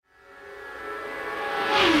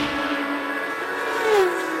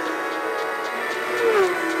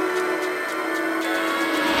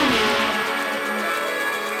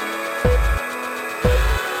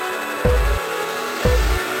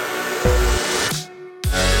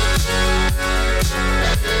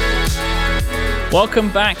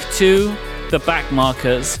Welcome back to The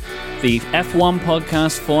Backmarkers, the F1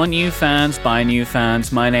 podcast for new fans by new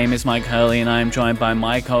fans. My name is Mike Hurley, and I am joined by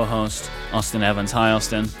my co-host, Austin Evans. Hi,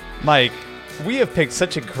 Austin. Mike, we have picked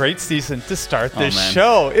such a great season to start this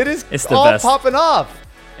show. It's all best. Popping off.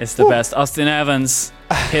 It's the best. Austin Evans,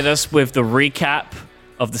 hit us with the recap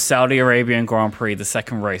of the Saudi Arabian Grand Prix, the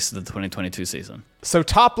second race of the 2022 season. So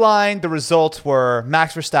top line, the results were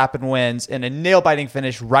Max Verstappen wins in a nail-biting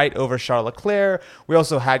finish right over Charles Leclerc. We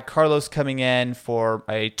also had Carlos coming in for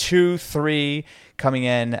a 2-3 coming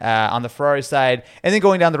in on the Ferrari side. And then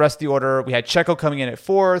going down the rest of the order, we had Checo coming in at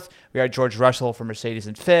 4th. We had George Russell for Mercedes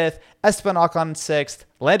in 5th. Esteban Ocon in 6th.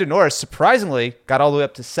 Lando Norris, surprisingly, got all the way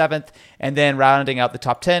up to 7th. And then rounding out the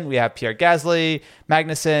top 10, we have Pierre Gasly,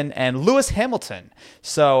 Magnussen, and Lewis Hamilton.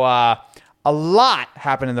 So a lot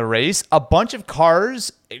happened in the race. A bunch of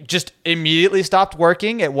cars just immediately stopped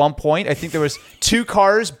working at one point. I think there was 2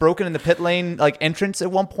 cars broken in the pit lane entrance at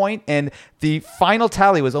one point, and the final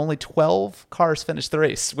tally was only 12 cars finished the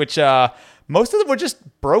race, which most of them were just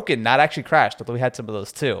broken, not actually crashed, although we had some of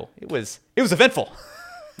those too. It was eventful.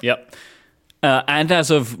 Yep. And as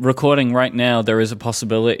of recording right now, there is a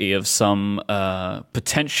possibility of some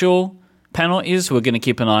potential penalties. We're going to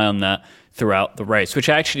keep an eye on that throughout the race, which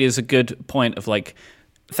actually is a good point of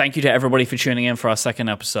thank you to everybody for tuning in for our second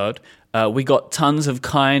episode. We got tons of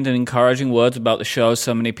kind and encouraging words about the show.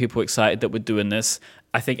 So many people excited that we're doing this.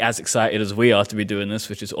 I think as excited as we are to be doing this,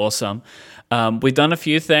 which is awesome. We've done a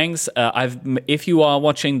few things. If you are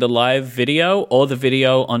watching the live video or the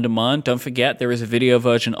video on demand, don't forget there is a video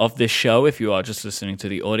version of this show. If you are just listening to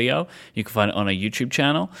the audio, you can find it on our YouTube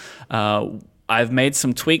channel. I've made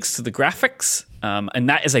some tweaks to the graphics, and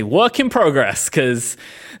that is a work in progress because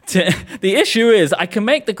the issue is I can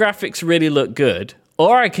make the graphics really look good,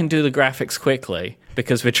 or I can do the graphics quickly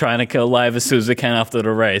because we're trying to go live as soon as we can after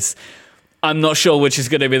the race. I'm not sure which is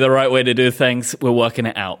going to be the right way to do things. We're working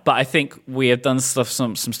it out. But I think we have done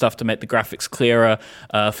some stuff to make the graphics clearer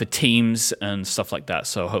for teams and stuff like that.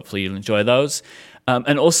 So hopefully you'll enjoy those.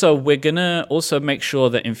 And also, we're going to also make sure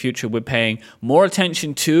that in future we're paying more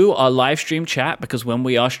attention to our live stream chat, because when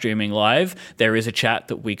we are streaming live, there is a chat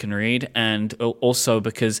that we can read, and also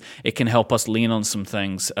because it can help us lean on some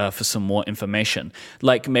things for some more information.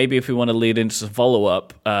 Like maybe if we want to lead into some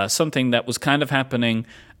follow-up, something that was kind of happening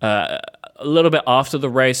a little bit after the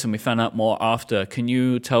race and we found out more after. Can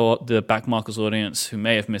you tell the Backmarkers audience who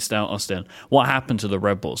may have missed out, Austin, what happened to the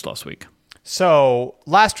Red Bulls last week? So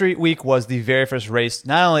last week was the very first race,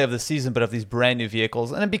 not only of the season, but of these brand new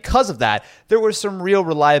vehicles. And because of that, there were some real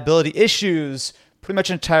reliability issues pretty much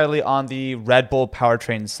entirely on the Red Bull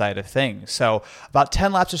powertrain side of things. So about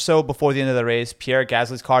 10 laps or so before the end of the race, Pierre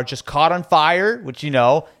Gasly's car just caught on fire, which,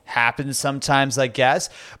 happens sometimes, I guess.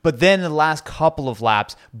 But then in the last couple of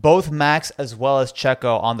laps, both Max as well as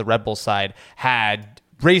Checo on the Red Bull side had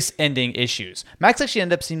race-ending issues. Max actually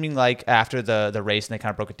ended up seeming like after the race, and they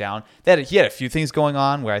kind of broke it down, he had a few things going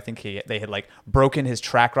on where I think they had broken his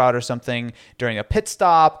track rod or something during a pit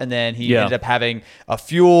stop, and then he ended up having a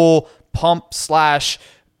fuel pump /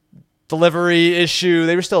 delivery issue.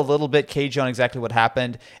 They were still a little bit cagey on exactly what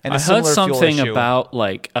happened. And I heard something about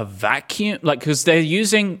a vacuum, because they're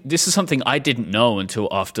using, this is something I didn't know until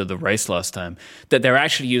after the race last time, that they're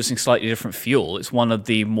actually using slightly different fuel. It's one of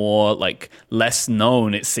the more less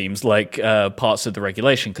known, it seems parts of the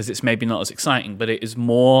regulation, because it's maybe not as exciting, but it is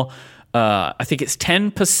more, I think it's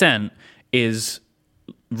 10% is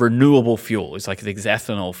renewable fuel. It's it's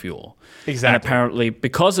ethanol fuel. Exactly. And apparently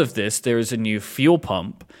because of this, there is a new fuel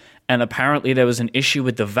pump. And apparently there was an issue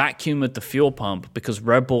with the vacuum at the fuel pump because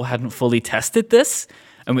Red Bull hadn't fully tested this,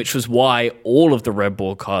 and which was why all of the Red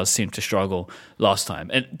Bull cars seemed to struggle last time.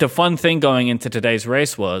 And the fun thing going into today's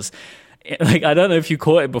race was, I don't know if you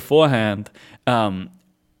caught it beforehand,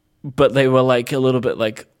 but they were a little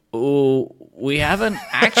bit oh, we haven't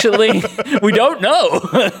actually, we don't know.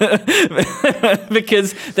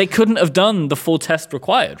 Because they couldn't have done the full test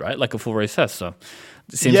required, right? A full race test, so...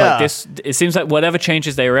 It seems like whatever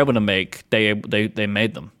changes they were able to make, they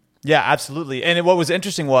made them. Yeah, absolutely. And what was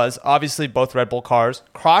interesting was, obviously, both Red Bull cars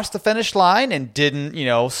crossed the finish line and didn't,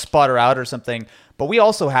 sputter out or something. But we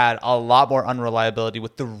also had a lot more unreliability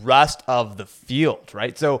with the rest of the field,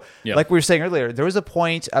 right? So, like we were saying earlier, there was a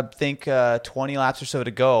point, I think 20 laps or so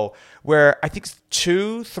to go, where I think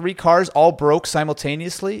 2-3 cars all broke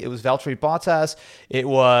simultaneously. It was Valtteri Bottas. It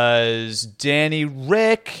was Danny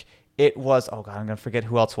Rick. It was, I'm going to forget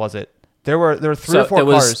who else was it. There were 3 or 4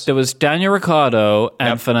 cars. There was Daniel Ricciardo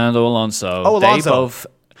and Fernando Alonso. Oh, Alonso.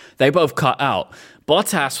 They both cut out.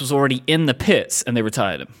 Bottas was already in the pits and they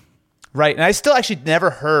retired him. Right, and I still actually never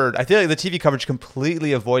heard. I feel like the TV coverage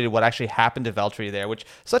completely avoided what actually happened to Valtteri there, which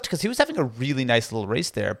such because he was having a really nice little race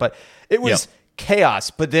there, but it was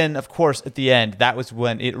chaos. But then, of course, at the end, that was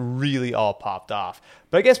when it really all popped off.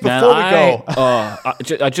 But I guess before we go,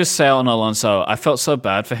 I just say on Alonso, I felt so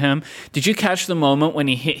bad for him. Did you catch the moment when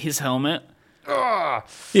he hit his helmet?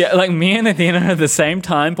 Yeah, like me and Athena at the same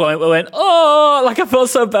time point, we went, like I felt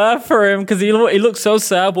so bad for him because he looked so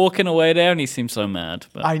sad walking away there and he seemed so mad.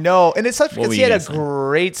 But I know, and it's such because he had a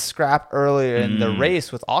great scrap earlier in the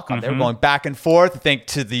race with Ocon. They were going back and forth, I think,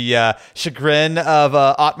 to the chagrin of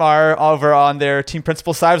Otmar over on their team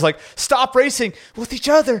principal side. It was like, stop racing with each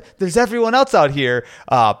other. There's everyone else out here.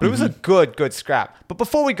 But it was a good scrap. But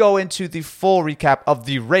before we go into the full recap of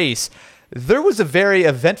the race, there was a very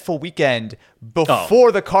eventful weekend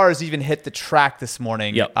before the cars even hit the track this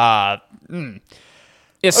morning. Yep. So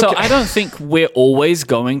I don't think we're always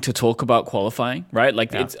going to talk about qualifying, right?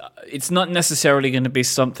 Like it's not necessarily going to be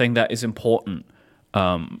something that is important,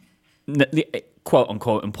 quote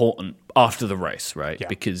unquote important after the race, right? Yeah.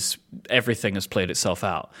 Because everything has played itself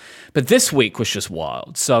out. But this week was just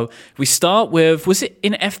wild. So we start with, was it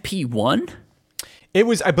in FP1? It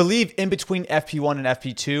was, I believe, in between FP1 and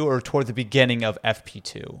FP2 or toward the beginning of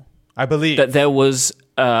FP2. I believe. That there was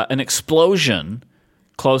an explosion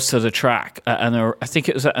close to the track. And I think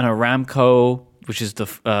it was an Aramco, which is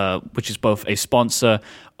both a sponsor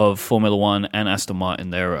of Formula One and Aston Martin.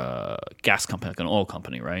 They're a gas company, like an oil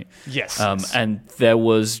company, right? Yes. And there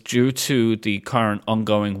was, due to the current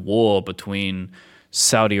ongoing war between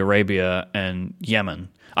Saudi Arabia and Yemen,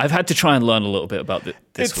 I've had to try and learn a little bit about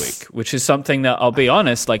this week, which is something that, I'll be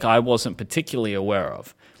honest, like I wasn't particularly aware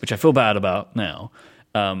of, which I feel bad about now.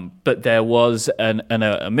 But there was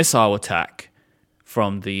a missile attack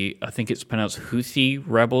from the, I think it's pronounced Houthi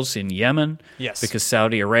rebels in Yemen. Yes. Because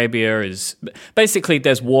Saudi Arabia is, basically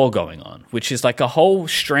there's war going on, which is like a whole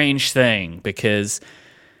strange thing because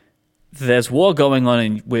there's war going on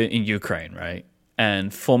in Ukraine, right?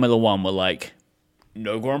 And Formula One were like,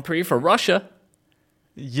 no Grand Prix for Russia.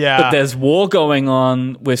 Yeah. But there's war going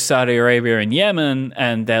on with Saudi Arabia and Yemen,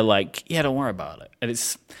 and they're like, yeah, don't worry about it. And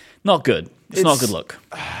it's not good. It's not a good look.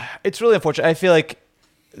 It's really unfortunate. I feel like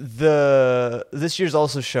this year's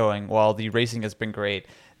also showing, while the racing has been great,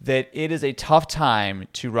 that it is a tough time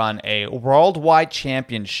to run a worldwide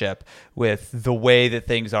championship with the way that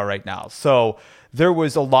things are right now. So there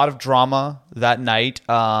was a lot of drama that night.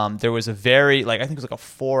 There was a very, I think it was like a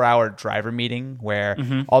 4-hour driver meeting where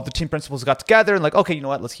all the team principals got together and okay, you know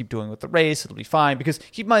what? Let's keep doing with the race. It'll be fine. Because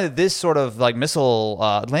keep in mind that this sort of missile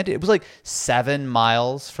landed, it was 7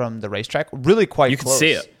 miles from the racetrack. Really quite close.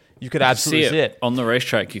 You could see it. You could absolutely see it. On the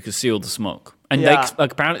racetrack, you could see all the smoke. And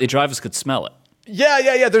apparently the drivers could smell it.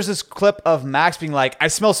 Yeah. There's this clip of Max being like, I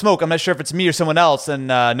smell smoke. I'm not sure if it's me or someone else. And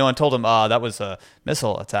no one told him, that was a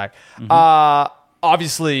missile attack.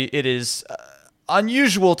 Obviously, it is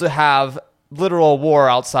unusual to have literal war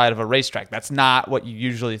outside of a racetrack. That's not what you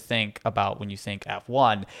usually think about when you think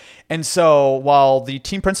F1. And so while the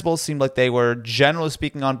team principals seemed like they were generally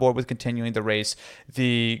speaking on board with continuing the race,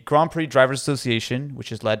 the Grand Prix Drivers Association,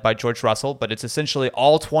 which is led by George Russell, but it's essentially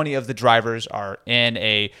all 20 of the drivers are in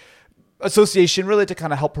a association really to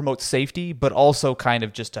kind of help promote safety, but also kind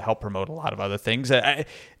of just to help promote a lot of other things.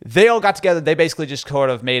 They all got together. They basically just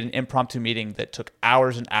sort of made an impromptu meeting that took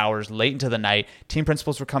hours and hours late into the night. Team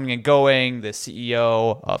principals were coming and going. The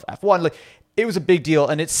CEO of F1, it was a big deal.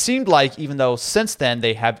 And it seemed like, even though since then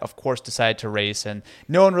they have, of course, decided to race and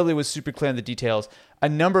no one really was super clear on the details, a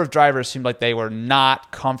number of drivers seemed like they were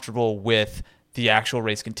not comfortable with the actual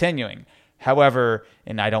race continuing. However,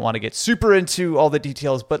 and I don't want to get super into all the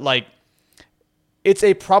details, but it's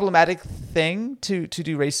a problematic thing to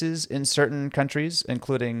do races in certain countries,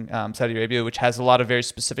 including Saudi Arabia, which has a lot of very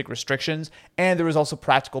specific restrictions. And there was also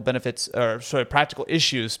practical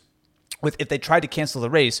issues with if they tried to cancel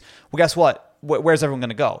the race. Well, guess what? Where's everyone going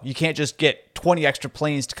to go? You can't just get 20 extra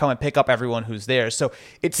planes to come and pick up everyone who's there. So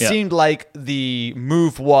it seemed like the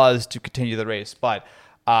move was to continue the race. But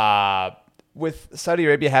with Saudi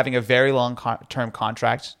Arabia having a very long-term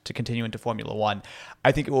contract to continue into Formula One,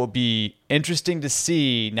 I think it will be interesting to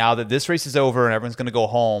see, now that this race is over and everyone's going to go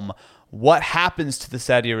home, what happens to the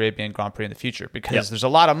Saudi Arabian Grand Prix in the future. Because there's a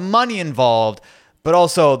lot of money involved, but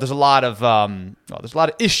also there's a lot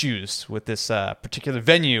of issues with this particular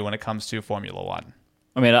venue when it comes to Formula One.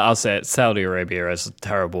 I mean, I'll say it, Saudi Arabia has a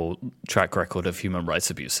terrible track record of human rights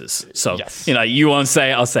abuses. So, you won't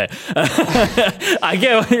say it, I'll say it. I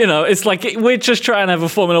get, it's like we're just trying to have a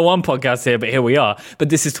Formula One podcast here, but here we are. But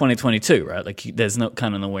this is 2022, right? There's no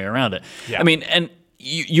way around it. Yeah. I mean, and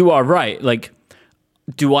you are right.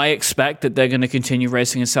 Do I expect that they're going to continue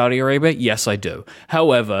racing in Saudi Arabia? Yes, I do.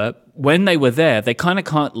 However, when they were there, they kind of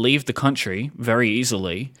can't leave the country very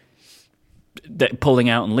easily, pulling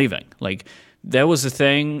out and leaving. Like, there was a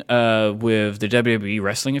thing with the WWE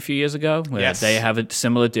wrestling a few years ago where they have a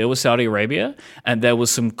similar deal with Saudi Arabia, and there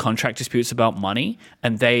was some contract disputes about money,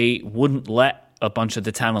 and they wouldn't let a bunch of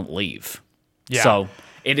the talent leave. Yeah. So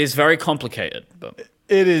it is very complicated. But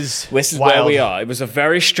it is. This is where we are. It was a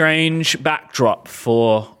very strange backdrop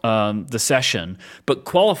for the session, but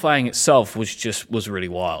qualifying itself was really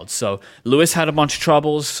wild. So Lewis had a bunch of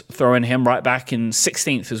troubles, throwing him right back in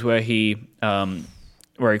 16th is where he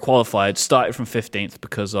qualified. Started from 15th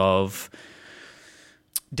because of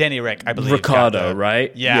Danny Rick, I believe. Ricardo,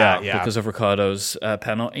 right? Yeah. Because of Ricardo's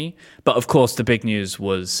penalty. But of course, the big news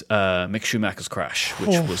was Mick Schumacher's crash,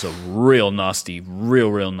 which was a real nasty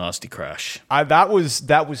crash. That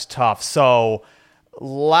was tough. So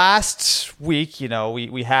last week,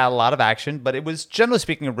 we had a lot of action, but it was generally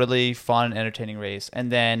speaking a really fun, entertaining race. And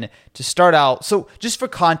then to start out, so just for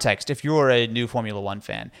context, if you're a new Formula One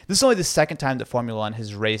fan, this is only the second time that Formula One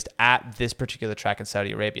has raced at this particular track in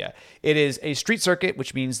Saudi Arabia. It is a street circuit,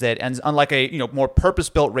 which means that, and unlike a more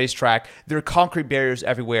purpose-built racetrack, there are concrete barriers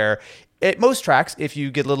everywhere. At most tracks, if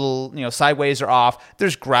you get a little sideways or off,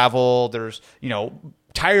 there's gravel, there's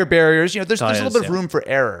tire barriers. There's a little bit of room for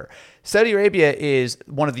error. Saudi Arabia is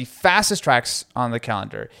one of the fastest tracks on the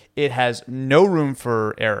calendar. It has no room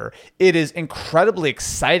for error. It is incredibly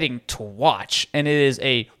exciting to watch, and it is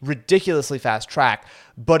a ridiculously fast track.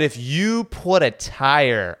 But if you put a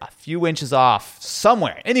tire a few inches off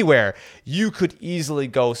somewhere, anywhere, you could easily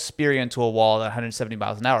go spearing into a wall at 170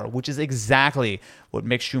 miles an hour, which is exactly what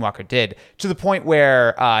Mick Schumacher did, to the point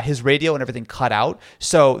where his radio and everything cut out.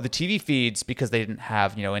 So the TV feeds, because they didn't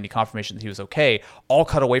have any confirmation that he was okay, all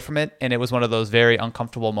cut away from it. And it was one of those very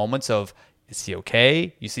uncomfortable moments of, is he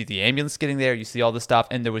okay? You see the ambulance getting there, you see all this stuff,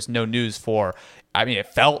 and there was no news for, it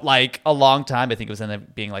felt like a long time. I think it was ended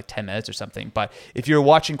up being like 10 minutes or something. But if you're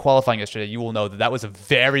watching qualifying yesterday, you will know that was a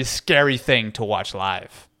very scary thing to watch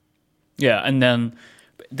live. Yeah, and then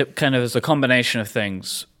kind of as a combination of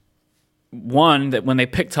things. One, that when they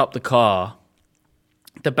picked up the car,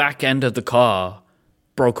 the back end of the car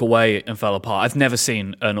broke away and fell apart. I've never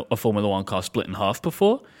seen a Formula One car split in half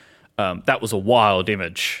before. That was a wild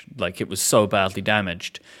image. Like, it was so badly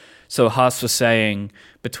damaged. So Haas was saying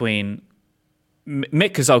between...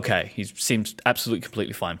 Mick is okay. He seems absolutely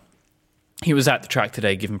completely fine. He was at the track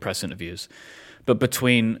today giving press interviews. But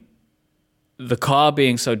between the car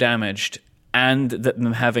being so damaged and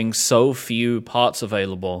them having so few parts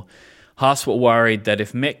available, Haas were worried that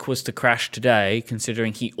if Mick was to crash today,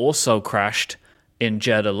 considering he also crashed in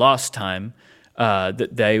Jeddah last time,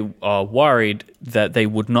 that they are worried that they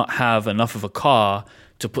would not have enough of a car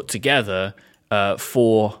to put together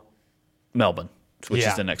for Melbourne, which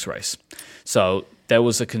is the next race. So there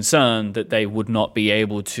was a concern that they would not be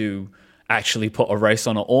able to actually put a race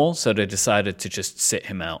on at all, so they decided to just sit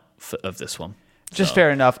him out of this one. Just fair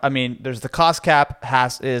enough. There's the cost cap.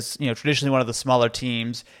 Haas is, traditionally one of the smaller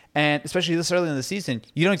teams, and especially this early in the season,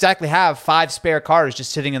 you don't exactly have 5 spare cars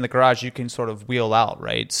just sitting in the garage you can sort of wheel out,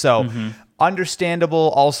 right? So understandable.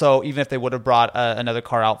 Also, even if they would have brought another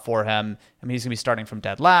car out for him, he's going to be starting from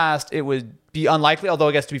dead last. It would be unlikely, although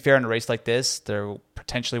I guess to be fair in a race like this, there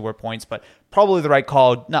potentially were points, but probably the right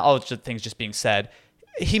call. Not all things just being said.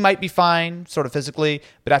 He might be fine, sort of physically,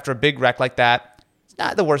 but after a big wreck like that, it's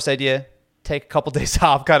not the worst idea. Take a couple days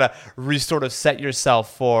off, kind of sort of set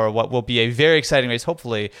yourself for what will be a very exciting race,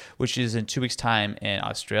 hopefully, which is in 2 weeks' time in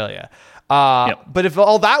Australia. But if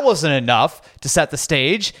all that wasn't enough to set the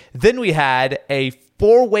stage, then we had a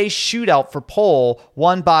 4-way shootout for pole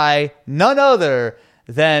won by none other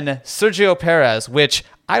than Sergio Perez, which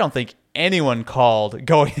I don't think anyone called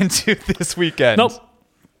going into this weekend. Nope.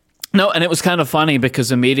 No, and it was kind of funny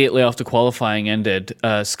because immediately after qualifying ended,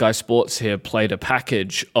 Sky Sports here played a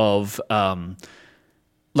package of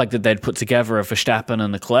that they'd put together of Verstappen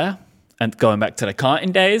and Leclerc, and going back to the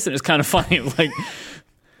karting days, and it's kind of funny.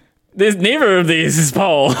 There's neither of these is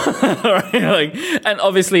pole, right? And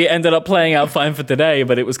obviously it ended up playing out fine for today,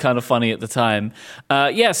 but it was kind of funny at the time.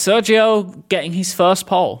 Sergio getting his first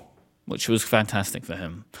pole, which was fantastic for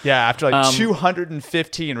him. Yeah, after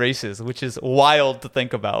 215 races, which is wild to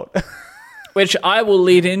think about. Which I will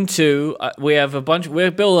lead into. We're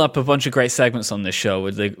building up a bunch of great segments on this show,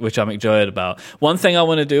 which I'm excited about. One thing I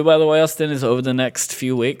want to do, by the way, Austin, is over the next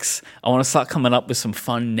few weeks, I want to start coming up with some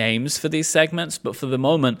fun names for these segments. But for the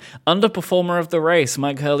moment, underperformer of the race,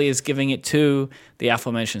 Mike Hurley is giving it to the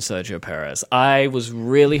aforementioned Sergio Perez. I was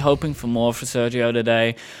really hoping for more for Sergio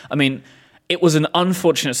today. it was an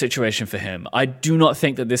unfortunate situation for him. I do not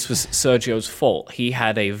think that this was Sergio's fault. He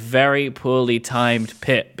had a very poorly timed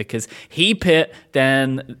pit because he pit,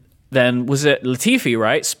 then was it Latifi,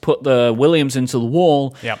 right? Put the Williams into the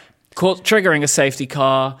wall, triggering a safety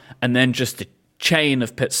car, and then just a chain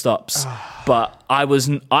of pit stops. But I was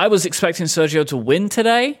expecting Sergio to win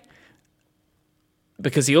today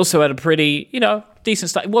because he also had a pretty, decent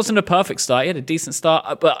start. It wasn't a perfect start. He had a decent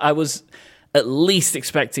start, but I was at least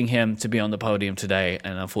expecting him to be on the podium today,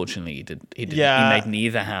 and unfortunately he didn't. He made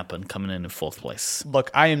neither happen, coming in fourth place.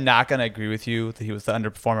 Look, I am not going to agree with you that he was the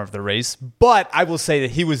underperformer of the race, but I will say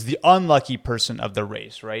that he was the unlucky person of the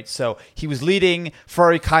race, right? So he was leading.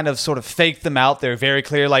 Ferrari kind of sort of faked them out. They're very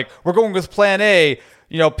clear, like, we're going with plan A,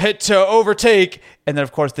 pit to overtake. And then,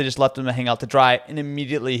 of course, they just left him to hang out to dry. And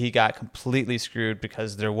immediately he got completely screwed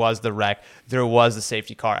because there was the wreck. There was the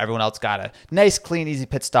safety car. Everyone else got a nice, clean, easy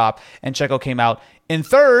pit stop. And Checo came out in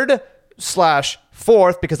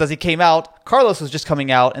third/fourth because as he came out, Carlos was just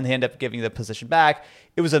coming out and they ended up giving the position back.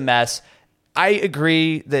 It was a mess. I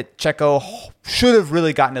agree that Checo should have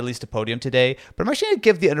really gotten at least a podium today, but I'm actually going to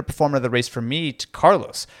give the underperformer of the race for me to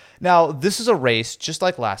Carlos. Now, this is a race, just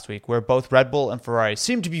like last week, where both Red Bull and Ferrari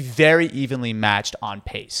seem to be very evenly matched on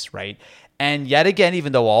pace, right? And yet again,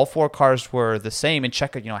 even though all four cars were the same and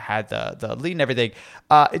Checo, had the lead and everything,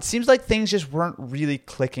 it seems like things just weren't really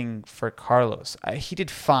clicking for Carlos. He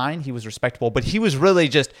did fine. He was respectable, but he was really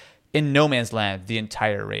just in no man's land the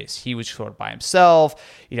entire race. He was sort of by himself.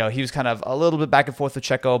 He was kind of a little bit back and forth with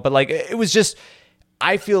Checo, but it was just,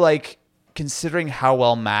 I feel like considering how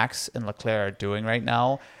well Max and Leclerc are doing right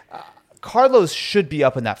now, Carlos should be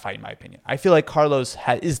up in that fight, in my opinion. I feel like Carlos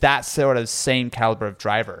is that sort of same caliber of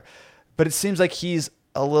driver, but it seems like he's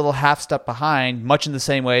a little half step behind, much in the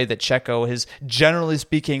same way that Checo has, generally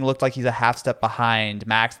speaking, looked like he's a half step behind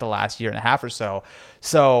Max the last year and a half or so.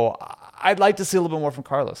 So I'd like to see a little bit more from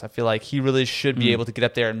Carlos. I feel like he really should be able to get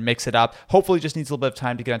up there and mix it up. Hopefully just needs a little bit of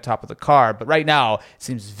time to get on top of the car. But right now, it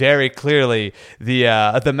seems very clearly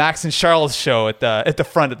the Max and Charles show at the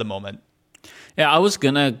front at the moment. Yeah, I was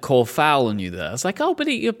going to call foul on you there. I was like, but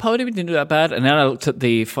your podium didn't do that bad. And then I looked at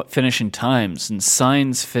the finishing times, and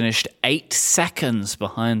Sainz finished 8 seconds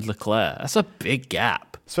behind Leclerc. That's a big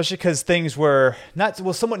gap. Especially because things were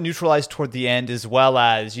somewhat neutralized toward the end, as well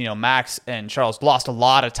as, Max and Charles lost a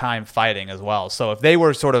lot of time fighting as well. So if they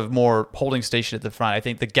were sort of more holding station at the front, I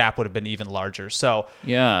think the gap would have been even larger. So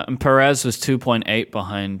yeah, and Perez was 2.8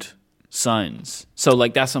 behind Sainz. So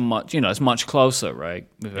that's it's much closer, right?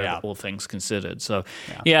 With all things considered. So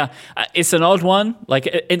it's an odd one.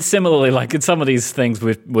 It's similarly in some of these things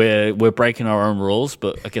we're breaking our own rules,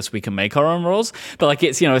 but I guess we can make our own rules. But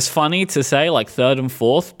it's funny to say third and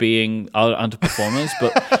fourth being underperformers,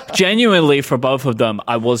 but genuinely for both of them,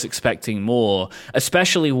 I was expecting more,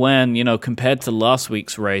 especially when compared to last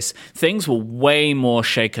week's race, things were way more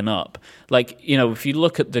shaken up. If you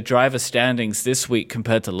look at the driver standings this week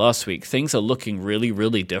compared to last week, things are looking really,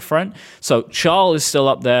 really different. So Charles is still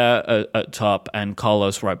up there at top and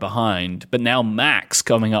Carlos right behind. But now Max,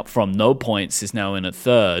 coming up from no points, is now in at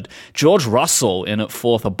third. George Russell in at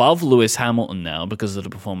fourth, above Lewis Hamilton now because of the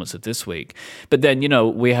performance of this week. But then,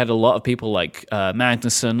 we had a lot of people like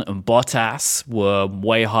Magnussen and Bottas were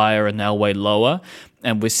way higher and now way lower.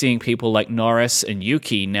 And we're seeing people like Norris and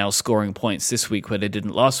Yuki now scoring points this week where they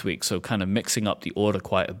didn't last week. So kind of mixing up the order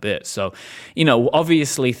quite a bit. So,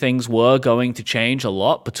 obviously things were going to change a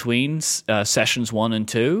lot between sessions 1 and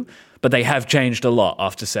 2, but they have changed a lot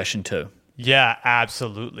after session 2. Yeah,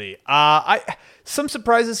 absolutely. Some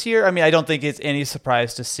surprises here. I don't think it's any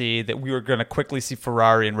surprise to see that we were going to quickly see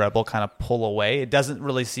Ferrari and Red Bull kind of pull away. It doesn't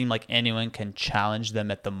really seem like anyone can challenge them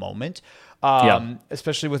at the moment.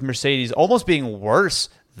 Especially with Mercedes almost being worse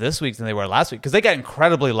this week than they were last week because they got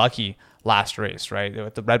incredibly lucky last race, right?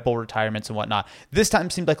 With the Red Bull retirements and whatnot. This time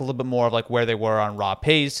seemed like a little bit more of where they were on raw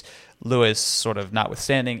pace, Lewis sort of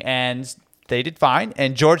notwithstanding, and they did fine.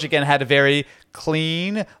 And George, again, had a very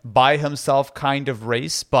clean, by himself kind of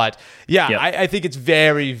race. But I think it's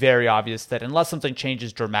very, very obvious that unless something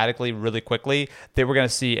changes dramatically really quickly, that we're going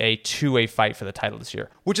to see a two-way fight for the title this year,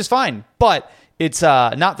 which is fine. But it's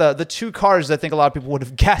not the two cars I think a lot of people would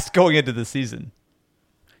have guessed going into the season.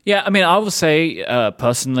 Yeah, I will say,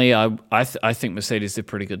 personally, I think Mercedes did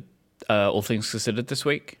pretty good, all things considered, this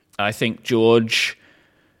week. I think George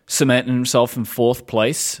cementing himself in fourth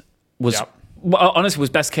place was, honestly, was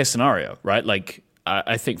best case scenario, right?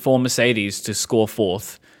 I think for Mercedes to score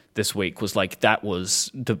fourth this week was that was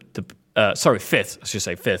fifth, I should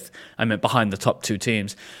say fifth. I meant behind the top two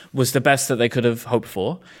teams, was the best that they could have hoped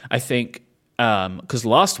for. I think, because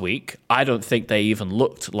last week, I don't think they even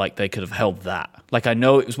looked like they could have held that. Like, I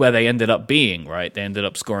know it was where they ended up being, right? They ended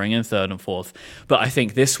up scoring in third and fourth. But I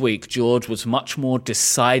think this week, George was much more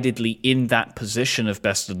decidedly in that position of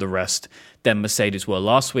best of the rest than Mercedes were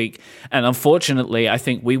last week. And unfortunately, I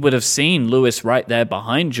think we would have seen Lewis right there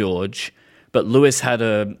behind George. But Lewis had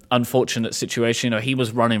an unfortunate situation. He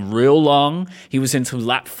was running real long. He was into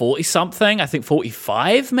lap 40-something, I think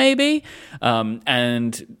 45 maybe.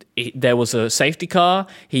 There was a safety car.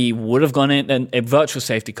 He would have gone in, a virtual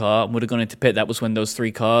safety car, and would have gone into pit. That was when those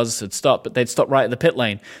 3 cars had stopped, but they'd stopped right at the pit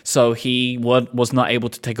lane. So he was not able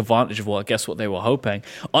to take advantage of what they were hoping.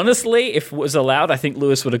 Honestly, if it was allowed, I think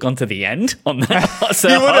Lewis would have gone to the end on that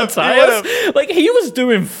set of hard tires. Like, he was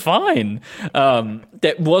doing fine.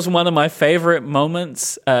 That was one of my favorite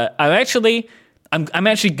moments. I'm actually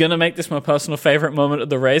gonna make this my personal favorite moment of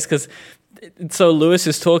the race, because Lewis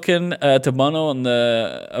is talking to Bono on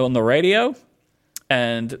the radio,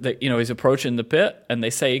 and he's approaching the pit, and they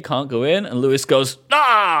say he can't go in, and Lewis goes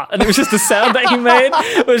ah, and it was just the sound that he made.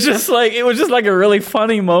 It was just like a really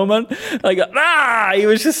funny moment. Like ah, he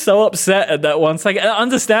was just so upset at that one second,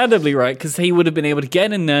 understandably, right? Because he would have been able to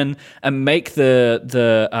get in then and make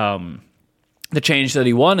the change that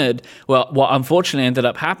he wanted. Well, what unfortunately ended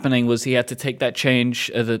up happening was he had to take that change,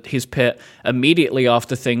 his pit, immediately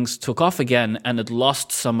after things took off again, and had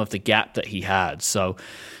lost some of the gap that he had. So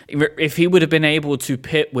if he would have been able to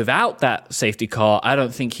pit without that safety car, I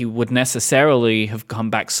don't think he would necessarily have come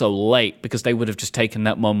back so late, because they would have just taken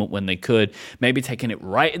that moment when they could, maybe taken it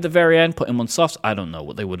right at the very end, put him on softs. I don't know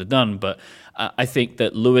what they would have done, but I think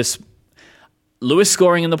that Lewis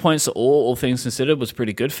scoring in the points, all things considered, was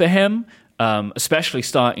pretty good for him. Especially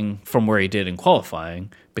starting from where he did in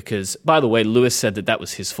qualifying, because, by the way, Lewis said that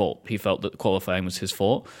was his fault. He felt that qualifying was his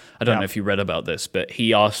fault. I don't know if you read about this, but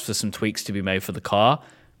he asked for some tweaks to be made for the car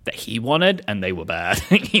that he wanted, and they were bad.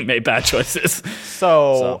 He made bad choices.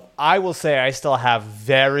 So I will say I still have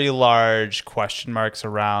very large question marks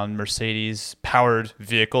around Mercedes-powered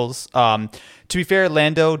vehicles. To be fair,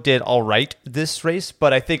 Lando did all right this race,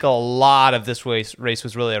 but I think a lot of this race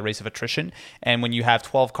was really a race of attrition. And when you have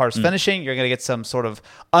 12 cars finishing, you're going to get some sort of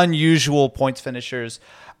unusual points finishers.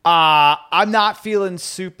 I'm not feeling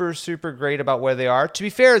super, super great about where they are. To be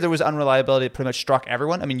fair, there was unreliability that pretty much struck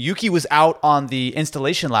everyone. I mean, Yuki was out on the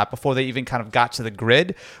installation lap before they even kind of got to the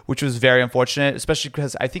grid, which was very unfortunate, especially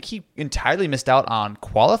because I think he entirely missed out on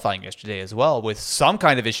qualifying yesterday as well, with some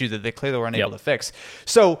kind of issue that they clearly weren't able to fix.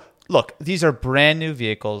 So, look, these are brand new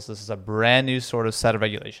vehicles. This is a brand new sort of set of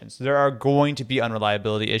regulations. There are going to be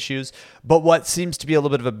unreliability issues, but what seems to be a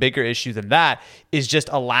little bit of a bigger issue than that is just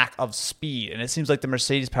a lack of speed. And it seems like the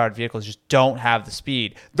Mercedes-powered vehicles just don't have the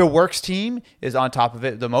speed. The Works team is on top of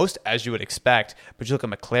it the most, as you would expect. But you look at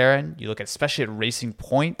McLaren, you look at especially at Racing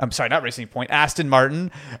Point. I'm sorry, not Racing Point, Aston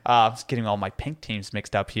Martin. I'm getting all my pink teams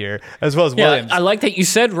mixed up here, as well as Williams. I like that you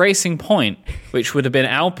said Racing Point, which would have been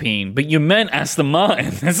Alpine, but you meant Aston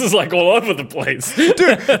Martin. This is like all over the place. Dude,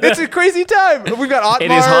 it's a crazy time. We've got Otmar.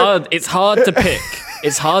 It is hard. It's hard to pick.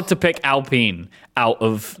 It's hard to pick Alpine out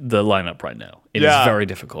of the lineup right now. It is very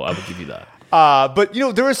difficult. I will give you that. But,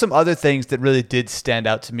 there were some other things that really did stand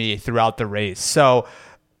out to me throughout the race. So,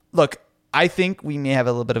 look, I think we may have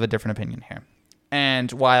a little bit of a different opinion here.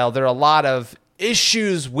 And while there are a lot of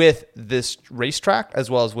issues with this racetrack, as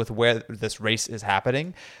well as with where this race is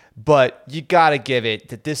happening, but you got to give it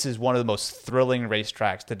that this is one of the most thrilling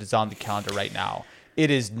racetracks that is on the calendar right now. It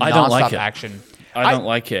is nonstop action. I don't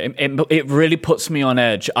like it. It really puts me on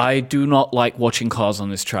edge. I do not like watching cars on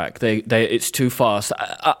this track. It's too fast.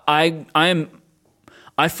 I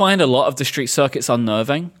find a lot of the street circuits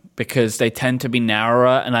unnerving because they tend to be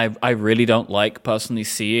narrower, and I really don't like personally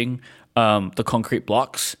seeing the concrete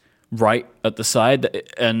blocks right at the side,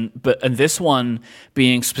 and this one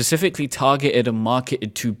being specifically targeted and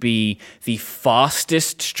marketed to be the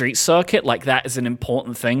fastest street circuit, like that is an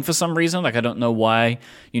important thing for some reason. Like, I don't know why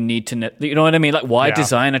you need to, you know what I mean? Like, why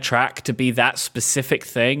design a track to be that specific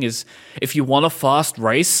thing? Is if you want a fast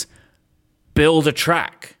race, build a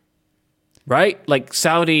track, right? Like,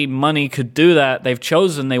 Saudi money could do that. They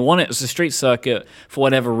want it as a street circuit for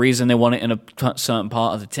whatever reason. They want it in a certain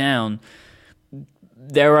part of the town.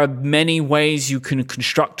 There are many ways you can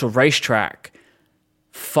construct a racetrack.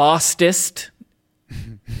 Fastest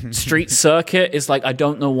street circuit is like, I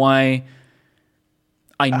don't know why.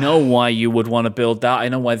 I know why you would want to build that. I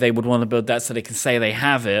know why they would want to build that so they can say they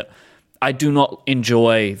have it. I do not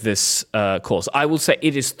enjoy this course. I will say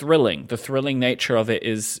it is thrilling. The thrilling nature of it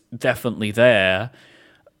is definitely there.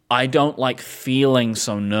 I don't like feeling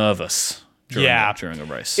so nervous during a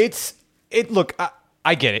race. Look,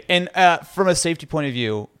 I get it. And from a safety point of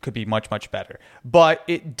view, could be much, much better. But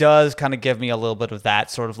it does kind of give me a little bit of that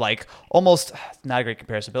sort of like almost, not a great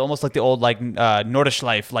comparison, but almost like the old like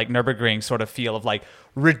Nordschleife, like Nürburgring sort of feel of like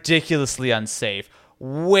ridiculously unsafe,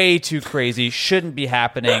 way too crazy, shouldn't be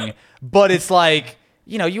happening. But it's like,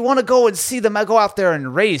 you know, you want to go and see them go out there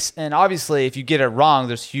and race. And obviously, if you get it wrong,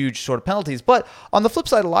 there's huge sort of penalties. But on the flip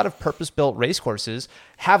side, a lot of purpose-built race courses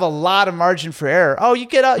have a lot of margin for error. Oh, you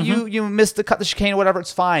get out, you missed the chicane, whatever,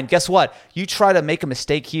 it's fine. Guess what? You try to make a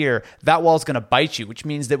mistake here, that wall's going to bite you, which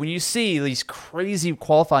means that when you see these crazy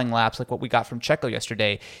qualifying laps like what we got from Checo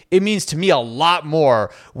yesterday, it means to me a lot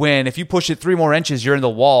more when if you push it 3 more inches, you're in the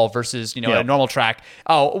wall versus, you know, a normal track.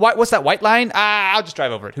 Oh, what's that white line? I'll just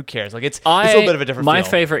drive over it. Who cares? Like it's a little bit of a different My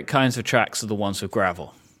feel. favorite kinds of tracks are the ones with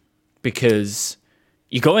gravel because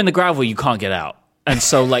you go in the gravel, you can't get out. And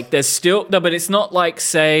so, like, there's still... No, but it's not like,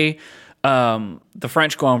 say, the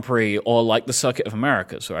French Grand Prix or, like, the Circuit of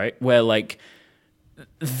Americas, right? Where, like,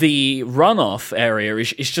 the runoff area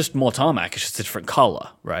is just more tarmac. It's just a different color,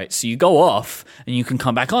 right? So you go off and you can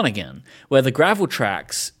come back on again. Where the gravel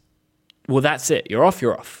tracks... Well, that's it. You're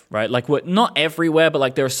off, right? Like, not everywhere, but,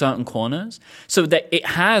 like, there are certain corners. So that it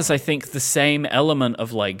has, I think, the same element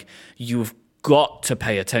of, like, you've got to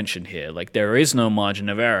pay attention here. Like, there is no margin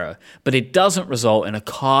of error, but it doesn't result in a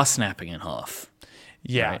car snapping in half.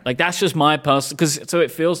 Yeah. Right? Like, that's just my personal... Because so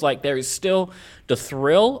it feels like there is still the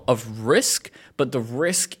thrill of risk, but the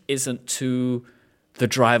risk isn't to the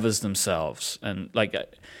drivers themselves. And, like...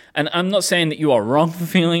 And I'm not saying that you are wrong for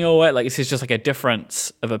feeling all wet. Like, this is just like a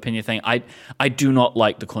difference of opinion thing. I do not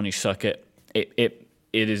like the Corniche circuit. It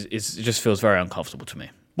just feels very uncomfortable to me.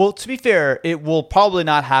 Well, to be fair, it will probably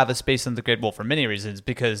not have a space on the grid, well, for many reasons,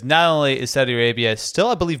 because not only is Saudi Arabia still,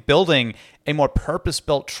 I believe, building a more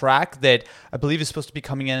purpose-built track that I believe is supposed to be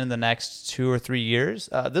coming in the next 2 or 3 years.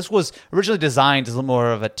 This was originally designed as a little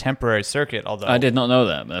more of a temporary circuit, although... I did not know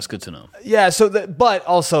that, but that's good to know. Yeah, but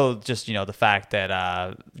also just, you know, the fact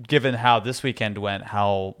that given how this weekend went,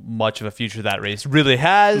 how much of a future that race really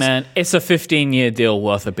has... Man, it's a 15-year deal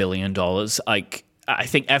worth $1 billion. Like... I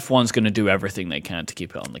think F1's going to do everything they can to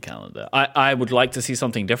keep it on the calendar. I would like to see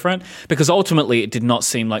something different because ultimately it did not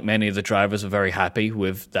seem like many of the drivers are very happy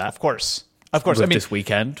with that. Of course. With this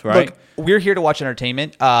weekend, right? Look, we're here to watch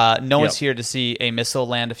entertainment. No one's here to see a missile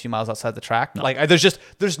land a few miles outside the track. No. Like,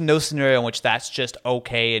 there's no scenario in which that's just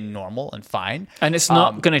okay and normal and fine. And it's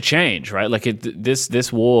not going to change, right? Like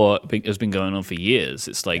this war has been going on for years.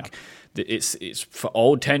 It's like it's for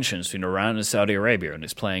old tensions between Iran and Saudi Arabia, and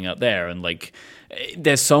it's playing out there. And like,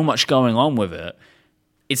 there's so much going on with it.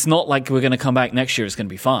 It's not like we're going to come back next year. It's going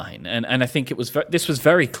to be fine. And I think this was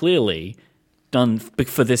very clearly done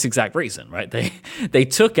for this exact reason, right? They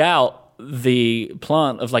took out the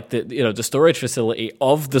plant of like the storage facility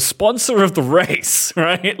of the sponsor of the race,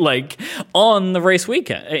 right? Like on the race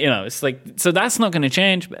weekend, it's like, so that's not going to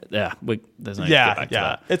change. But there's no get back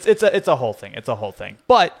to that. It's a whole thing. It's a whole thing.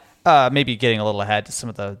 But maybe getting a little ahead to some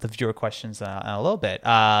of the viewer questions in a little bit.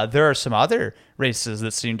 There are some other races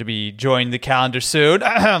that seem to be joining the calendar soon.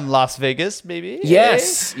 Las Vegas, maybe.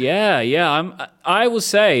 Yes, yeah. I will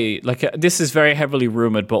say, like, this is very heavily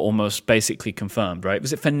rumored, but almost basically confirmed, right?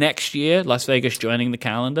 Was it for next year, Las Vegas joining the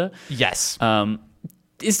calendar? Yes.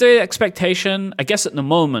 Is there an expectation? I guess at the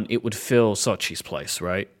moment it would fill Sochi's place,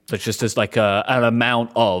 right? But just as like an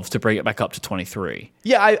amount to bring it back up to 23.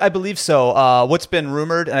 Yeah, I believe so. What's been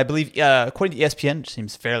rumored, and I believe according to ESPN, which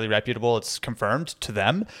seems fairly reputable, it's confirmed to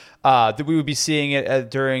them, that we would be seeing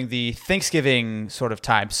it during the Thanksgiving sort of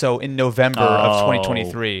time. So in November of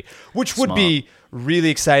 2023, which would be really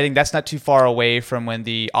exciting. That's not too far away from when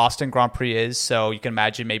the Austin Grand Prix is. So you can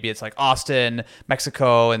imagine maybe it's like Austin,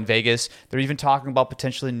 Mexico, and Vegas. They're even talking about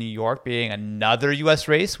potentially New York being another U.S.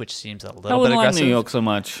 race, which seems a little bit aggressive. I wouldn't like New York so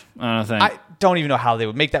much. I don't even know how they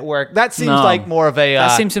would make that work. That seems like more of a...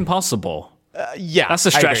 that seems impossible. That's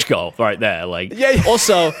a stretch goal right there. Like,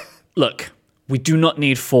 also, look... We do not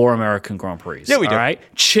need 4 American Grand Prix. Yeah, we do. All right?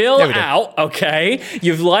 Chill out, okay?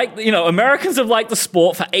 Americans have liked the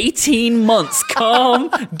sport for 18 months. Calm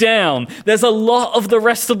down. There's a lot of the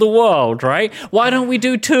rest of the world, right? Why don't we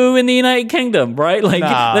do 2 in the United Kingdom, right? Like,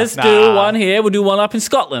 let's do 1 here. We'll do 1 up in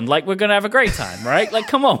Scotland. Like, we're going to have a great time, right? Like,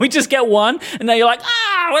 come on. We just get 1, and now you're like,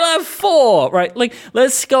 we'll have 4, right? Like,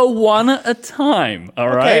 let's go 1 at a time, all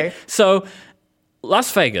right? Okay. So, Las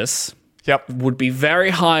Vegas would be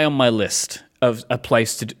very high on my list of a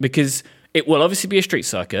place to do, because it will obviously be a street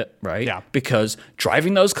circuit, right? Yeah. Because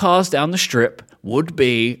driving those cars down the strip would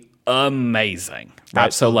be amazing, right?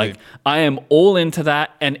 Absolutely. So, like, I am all into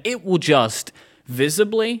that, and it will just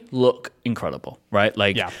visibly look incredible, right?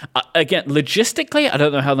 Like, Yeah. Again, logistically, I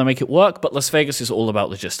don't know how they make it work, but Las Vegas is all about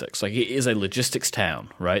logistics. Like, it is a logistics town,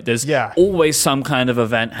 right? There's always some kind of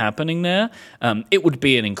event happening there. It would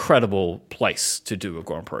be an incredible place to do a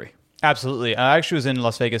Grand Prix. Absolutely. I actually was in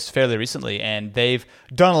Las Vegas fairly recently, and they've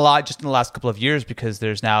done a lot just in the last couple of years because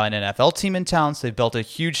there's now an NFL team in town. So they've built a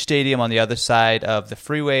huge stadium on the other side of the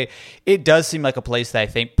freeway. It does seem like a place that I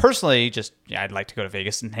think personally I'd like to go to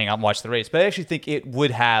Vegas and hang out and watch the race. But I actually think it would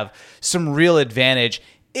have some real advantage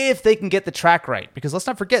if they can get the track right. Because let's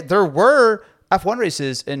not forget, there were F1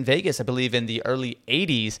 races in Vegas, I believe, in the early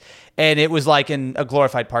 80s, and it was like in a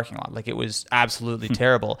glorified parking lot. Like, it was absolutely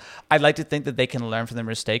terrible. I'd like to think that they can learn from their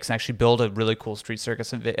mistakes and actually build a really cool street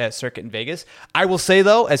circuit in Vegas. I will say,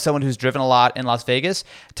 though, as someone who's driven a lot in Las Vegas,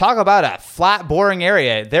 talk about a flat, boring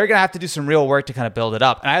area. They're going to have to do some real work to kind of build it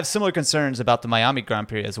up. And I have similar concerns about the Miami Grand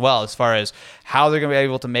Prix as well, as far as how they're going to be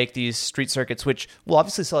able to make these street circuits, which will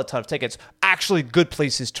obviously sell a ton of tickets, actually good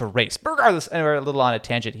places to race. Regardless, and we're a little on a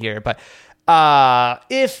tangent here, but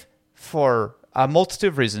if for a multitude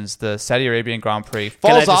of reasons the Saudi Arabian Grand Prix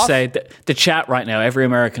falls off. Can I just say that the chat right now, every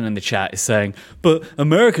American in the chat is saying, but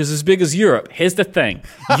America's as big as Europe. Here's the thing.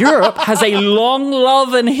 Europe has a long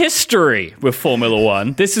love and history with Formula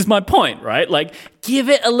One. This is my point, right? Like, give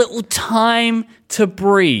it a little time to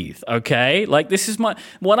breathe, okay? Like,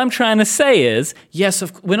 what I'm trying to say is, yes,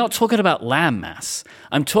 we're not talking about landmass.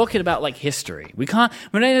 I'm talking about, like, history. We're not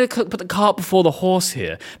going to put the cart before the horse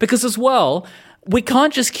here. Because as well, we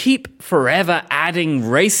can't just keep forever adding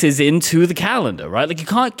races into the calendar, right? Like, you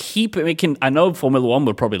can't keep making, I know Formula One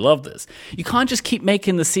would probably love this. You can't just keep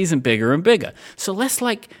making the season bigger and bigger. So let's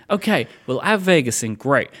okay, we'll add Vegas in,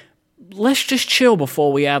 great. Let's just chill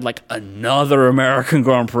before we add like another American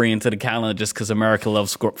Grand Prix into the calendar just because America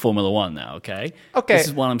loves Formula One now, okay? Okay. This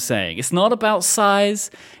is what I'm saying. It's not about size.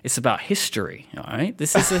 It's about history, all right?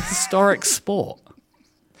 This is a historic sport.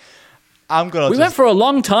 We went for a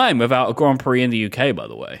long time without a Grand Prix in the UK, by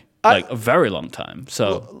the way. Like, a very long time.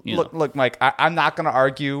 So, look, Mike, I'm not going to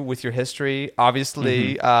argue with your history.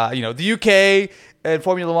 Obviously, the UK and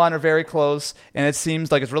Formula One are very close, and it seems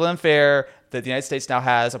like it's really unfair that the United States now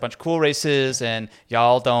has a bunch of cool races and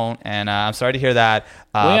y'all don't, and I'm sorry to hear that.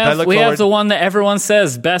 We have the one that everyone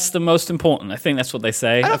says best and most important. I think that's what they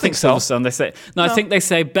say. I don't think so. Silverstone, they say no. I think they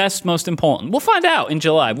say best, most important. We'll find out in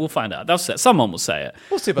July. We'll find out. Someone will say it.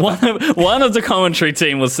 We'll see about that. One of the commentary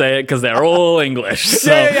team will say it because they're all English.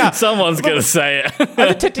 So yeah. Someone's going to say it. I'm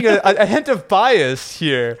detecting a hint of bias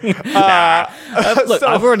here. Look,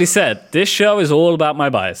 I've already said this show is all about my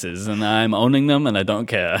biases, and I'm owning them, and I don't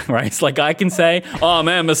care. Right? It's like I can say, "Oh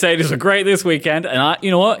man, Mercedes were great this weekend," and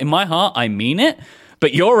you know what? In my heart, I mean it.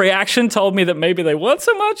 But your reaction told me that maybe they weren't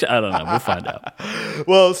so much. I don't know. We'll find out.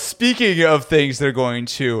 Well, speaking of things that are going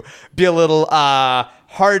to be a little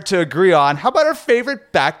hard to agree on, how about our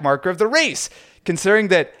favorite back marker of the race? Considering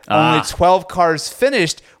that only 12 cars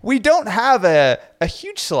finished, we don't have a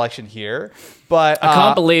huge selection here. But I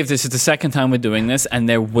can't believe this is the second time we're doing this, and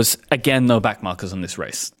there was, again, no back markers on this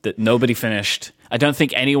race. That nobody finished. I don't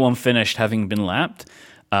think anyone finished having been lapped.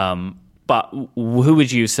 But who would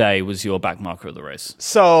you say was your back marker of the race?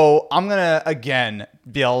 So I'm going to, again,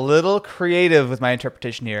 be a little creative with my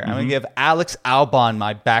interpretation here. I'm going to give Alex Albon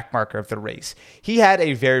my back marker of the race. He had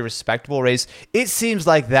a very respectable race. It seems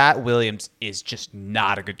like that Williams is just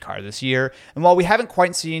not a good car this year. And while we haven't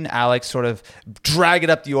quite seen Alex sort of drag it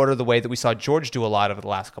up the order the way that we saw George do a lot over the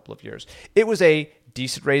last couple of years, it was a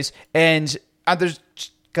decent race. And there's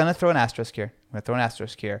going to throw an asterisk here.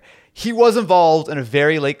 He was involved in a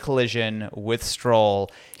very late collision with Stroll.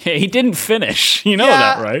 Yeah, he didn't finish. You know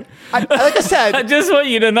that, right? Like I said, I just want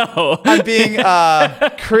you to know. I'm being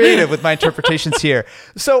creative with my interpretations here.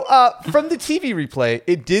 So from the TV replay,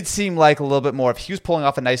 it did seem like a little bit more. If he was pulling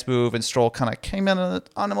off a nice move and Stroll kind of came in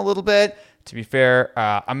on him a little bit. To be fair,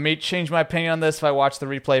 I may change my opinion on this if I watch the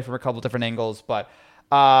replay from a couple different angles, but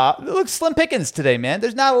it looks slim pickings today, man.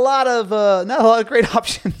 There's not a lot of great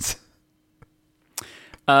options.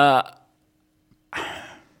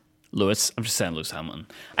 Lewis, I'm just saying Lewis Hamilton.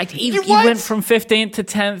 He went from 15th to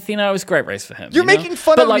 10th. You know, it was a great race for him. You're making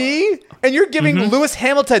fun of me, and you're giving Lewis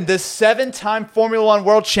Hamilton, the 7-time Formula One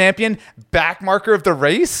world champion, back marker of the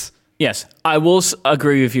race? Yes, I will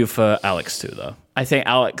agree with you for Alex too, though. I think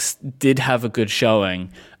Alex did have a good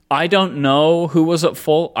showing. I don't know who was at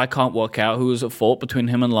fault. I can't work out who was at fault between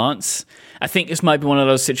him and Lance. I think this might be one of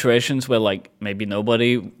those situations where, like, maybe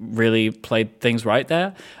nobody really played things right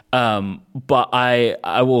there. But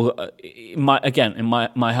I will,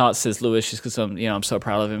 my heart says Lewis just because I'm so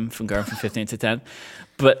proud of him from going from 15 to 10.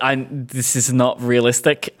 But this is not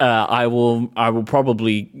realistic. I will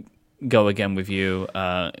probably go again with you,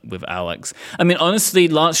 with Alex. I mean, honestly,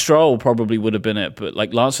 Lance Stroll probably would have been it, but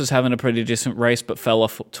like Lance was having a pretty decent race, but fell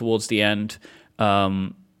off towards the end.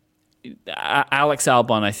 Alex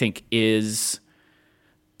Albon, I think, is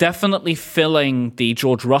definitely filling the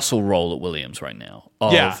George Russell role at Williams right now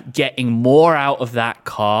of getting more out of that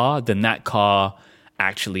car than that car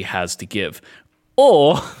actually has to give.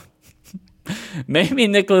 Or maybe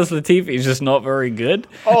Nicholas Latifi is just not very good.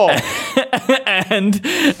 Oh, and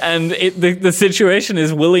the situation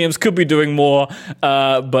is Williams could be doing more,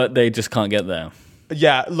 but they just can't get there.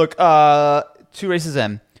 yeah. Look, 2 races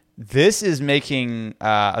in, this is making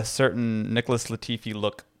a certain Nicholas Latifi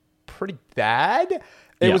look pretty bad.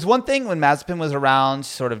 It was one thing when Mazepin was around,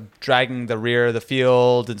 sort of dragging the rear of the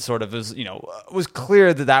field, and sort of was, was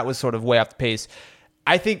clear that was sort of way off the pace.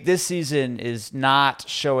 I think this season is not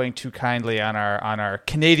showing too kindly on our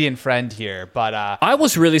Canadian friend here, but I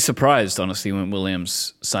was really surprised, honestly, when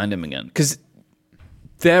Williams signed him again, because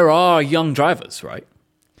there are young drivers, right?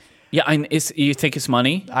 Yeah, you think it's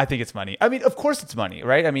money? I think it's money. I mean, of course it's money,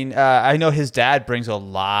 right? I mean, I know his dad brings a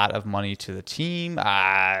lot of money to the team.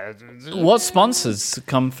 What sponsors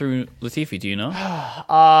come through Latifi? Do you know?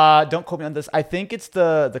 Don't quote me on this. I think it's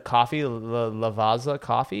the coffee, Lavazza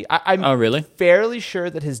coffee. I'm really? fairly sure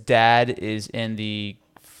that his dad is in the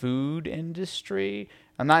food industry.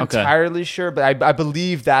 I'm not entirely sure, but I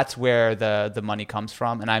believe that's where the money comes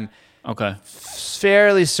from, and I'm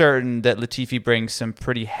fairly certain that Latifi brings some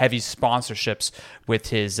pretty heavy sponsorships with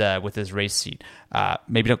his race seat.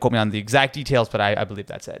 Maybe don't quote me on the exact details, but I believe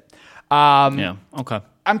that's it.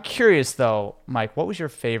 I'm curious though, Mike, what was your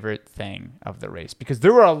favorite thing of the race? Because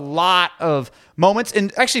there were a lot of moments,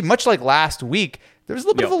 and actually much like last week, there was a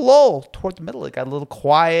little bit of a lull toward the middle. It got a little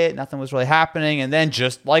quiet, nothing was really happening, and then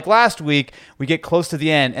just like last week, we get close to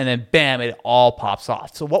the end, and then bam, it all pops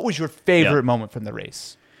off. So what was your favorite moment from the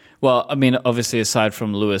race? Well, I mean, obviously, aside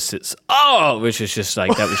from Lewis, which is just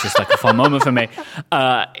like, that was just like a fun moment for me.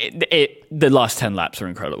 The last 10 laps are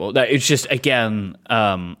incredible. It's just, again,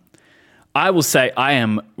 I will say I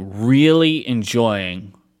am really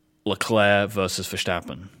enjoying Leclerc versus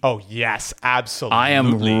Verstappen. Oh, yes, absolutely. I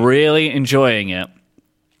am really enjoying it.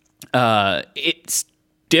 It's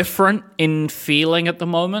different in feeling at the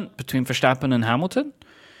moment between Verstappen and Hamilton.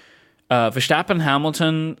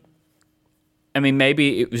 Hamilton, I mean,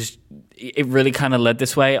 maybe it really kind of led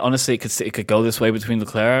this way. Honestly, it could go this way between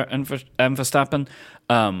Leclerc and Verstappen.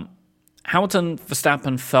 Hamilton,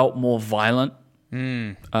 Verstappen felt more violent.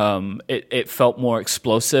 It felt more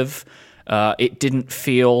explosive. It didn't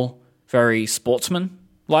feel very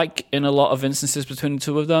sportsman-like in a lot of instances between the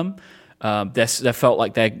two of them. There felt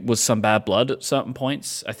like there was some bad blood at certain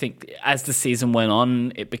points. I think as the season went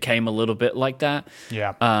on, it became a little bit like that.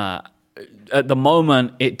 Yeah. At the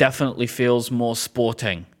moment, it definitely feels more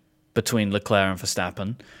sporting between Leclerc and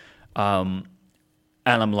Verstappen. And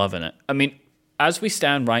I'm loving it. I mean, as we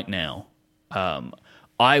stand right now,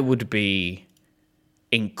 I would be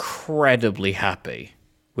incredibly happy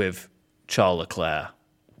with Charles Leclerc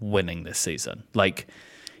winning this season. Like,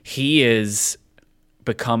 he is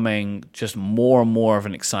becoming just more and more of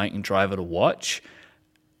an exciting driver to watch,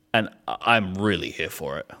 and I'm really here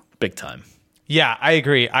for it, big time. Yeah, I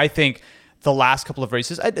agree. I think the last couple of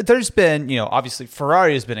races, there's been, obviously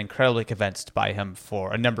Ferrari has been incredibly convinced by him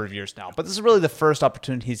for a number of years now, but this is really the first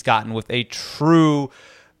opportunity he's gotten with a true,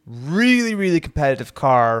 really, really competitive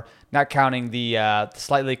car, not counting the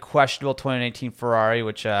slightly questionable 2019 Ferrari,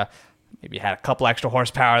 which maybe had a couple extra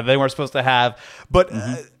horsepower they weren't supposed to have. But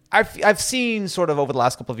I've seen sort of over the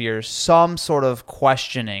last couple of years some sort of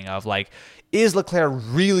questioning of like, is Leclerc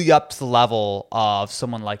really up to the level of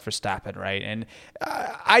someone like Verstappen, right? And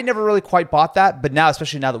I never really quite bought that, but now,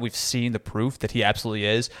 especially now that we've seen the proof that he absolutely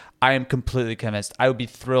is, I am completely convinced. I would be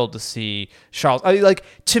thrilled to see Charles. I mean, like,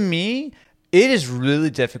 to me, it is really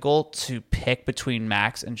difficult to pick between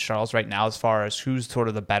Max and Charles right now as far as who's sort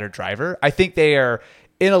of the better driver. I think they are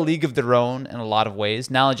in a league of their own in a lot of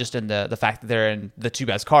ways, not only just in the fact that they're in the two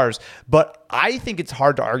best cars, but I think it's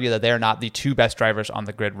hard to argue that they're not the two best drivers on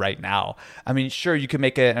the grid right now. I mean, sure, you can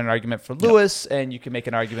make an argument for Lewis, and you can make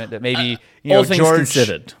an argument that maybe, all things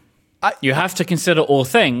considered. You have to consider all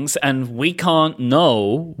things, and we can't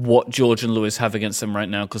know what George and Lewis have against them right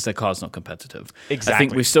now because their car's not competitive. Exactly. I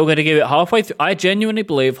think we're still going to give it halfway through. I genuinely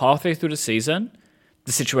believe halfway through the season,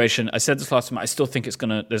 the situation, I said this last time, I still think there's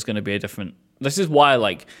going to be a different. This is why,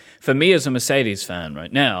 like, for me as a Mercedes fan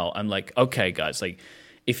right now, I'm like, okay, guys, like,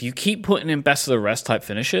 if you keep putting in best of the rest type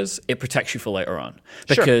finishes, it protects you for later on.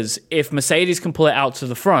 Sure. Because if Mercedes can pull it out to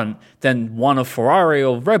the front, then one of Ferrari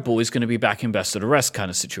or Red Bull is going to be back in best of the rest kind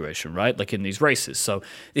of situation, right? Like in these races. So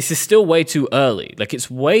this is still way too early. Like it's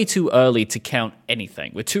way too early to count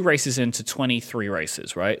anything. We're 2 races into 23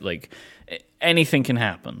 races, right? Like anything can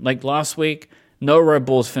happen. Like last week, no Red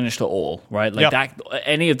Bulls finished at all, right? Like that,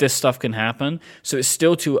 any of this stuff can happen. So it's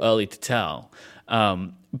still too early to tell.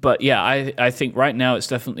 But yeah, I think right now it's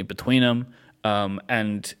definitely between them.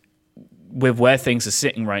 And with where things are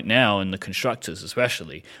sitting right now, and the constructors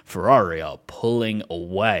especially, Ferrari are pulling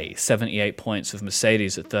away 78 points of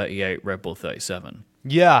Mercedes at 38, Red Bull 37.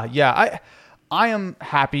 Yeah. I am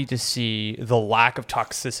happy to see the lack of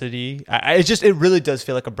toxicity. It really does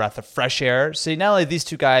feel like a breath of fresh air. See, not only these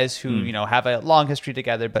two guys who have a long history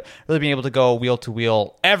together, but really being able to go wheel to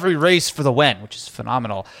wheel every race for the win, which is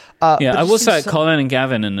phenomenal. I will say, Colin and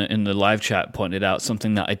Gavin in the live chat pointed out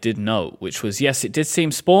something that I did note, which was, yes, it did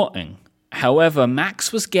seem sporting. However,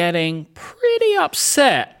 Max was getting pretty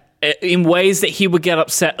upset in ways that he would get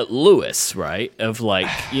upset at Lewis, right? Of like,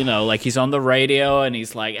 like he's on the radio and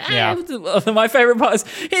he's like, my favorite part is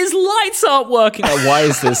his lights aren't working. Like, why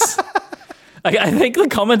is this? I think the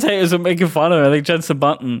commentators were making fun of him. I think Jensen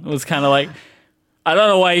Button was kind of like, I don't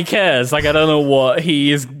know why he cares. Like, I don't know what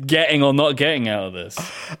he is getting or not getting out of this.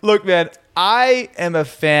 Look, man, I am a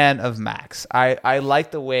fan of Max. I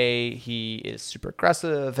like the way he is super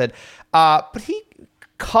aggressive, and but he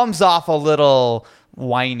comes off a little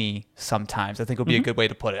whiny sometimes, I think would be a good way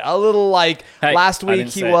to put it. A little like last week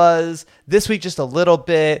he was, this week just a little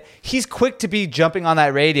bit. He's quick to be jumping on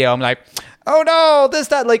that radio. I'm like, oh no, this,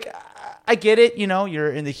 that. Like, I get it,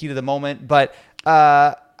 you're in the heat of the moment, but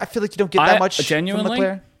I feel like you don't get that much genuinely, from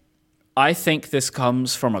Leclerc. I think this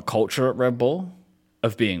comes from a culture at Red Bull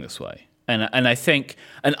of being this way. And I think,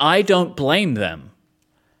 and I don't blame them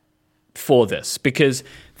for this, because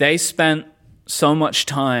they spent so much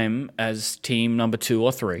time as team number 2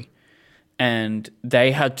 or 3, and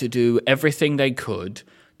they had to do everything they could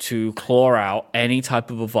to claw out any type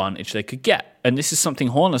of advantage they could get. And this is something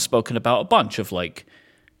Horner's spoken about a bunch of, like,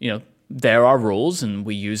 there are rules and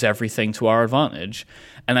we use everything to our advantage.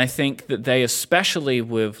 And I think that they, especially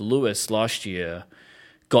with Lewis last year,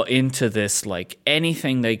 got into this, like,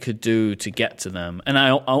 anything they could do to get to them. And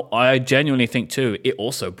I genuinely think, too, it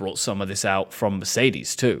also brought some of this out from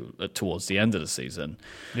Mercedes, too, towards the end of the season.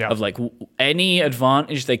 Yeah. Of, like, any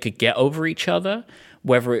advantage they could get over each other,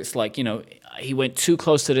 whether it's, like, he went too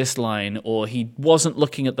close to this line or he wasn't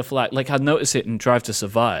looking at the flag. Like, I noticed it in Drive to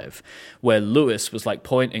Survive, where Lewis was, like,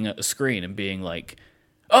 pointing at the screen and being like,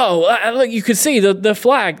 oh, look, you could see the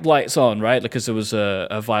flag lights on, right? Because there was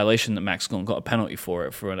a violation that Max got a penalty for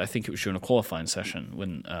it, and I think it was during a qualifying session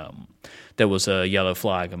when there was a yellow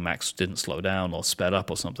flag and Max didn't slow down or sped up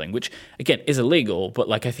or something, which, again, is illegal, but,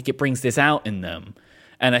 like, I think it brings this out in them.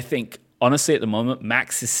 And I think, honestly, at the moment,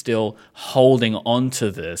 Max is still holding on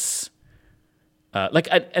to this.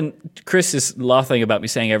 And Chris is laughing about me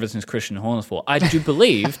saying everything's Christian Horner's fault. I do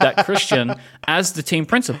believe that Christian, as the team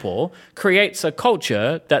principal, creates a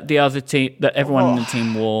culture that the other team, that everyone in the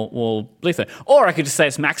team will believe in. Or I could just say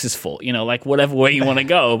it's Max's fault, like whatever way you want to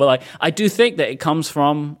go. But, like, I do think that it comes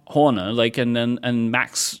from Horner, like, and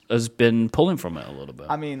Max has been pulling from it a little bit.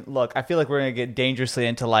 I mean, look, I feel like we're gonna get dangerously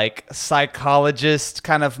into, like, psychologist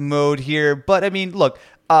kind of mode here. But I mean, look,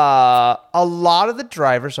 a lot of the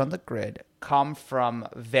drivers on the grid come from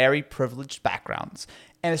very privileged backgrounds.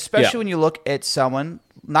 And especially when you look at someone,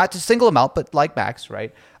 not to single him out, but like Max,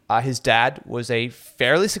 right? His dad was a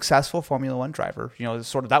fairly successful Formula One driver.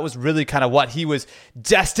 That was really kind of what he was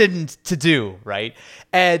destined to do, right?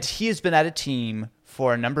 And he has been at a team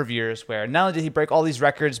for a number of years where not only did he break all these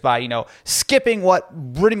records by, skipping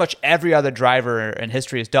what pretty much every other driver in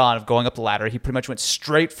history has done of going up the ladder. He pretty much went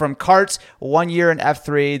straight from karts, 1 year in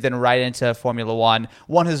F3, then right into Formula One.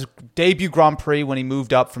 Won his debut Grand Prix when he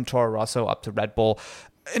moved up from Toro Rosso up to Red Bull.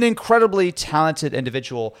 An incredibly talented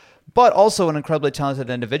individual, but also an incredibly talented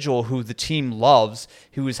individual who the team loves,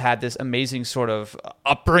 who has had this amazing sort of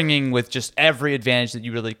upbringing with just every advantage that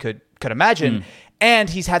you really could imagine.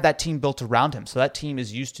 And he's had that team built around him. So that team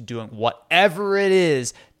is used to doing whatever it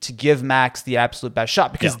is to give Max the absolute best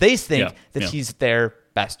shot, because they think that he's their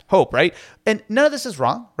best hope, right? And none of this is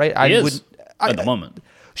wrong, right? At the moment.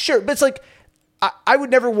 Sure, but it's like, I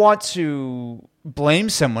would never want to blame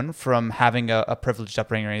someone from having a privileged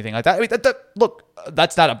upbringing or anything like that. I mean, look,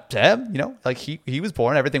 that's not up to him, like he was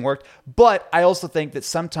born, everything worked. But I also think that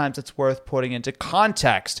sometimes it's worth putting into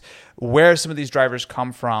context where some of these drivers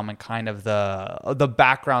come from and kind of the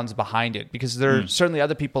backgrounds behind it, because there are certainly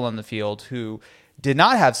other people in the field who did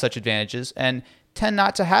not have such advantages and tend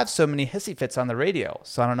not to have so many hissy fits on the radio.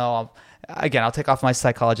 So I don't know. I'll take off my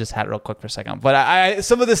psychologist hat real quick for a second. But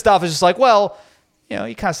some of this stuff is just like, well,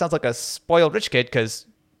 he kind of sounds like a spoiled rich kid because,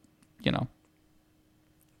 yeah.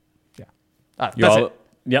 That's it.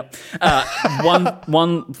 Yep.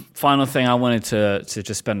 One final thing I wanted to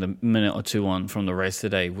just spend a minute or two on from the race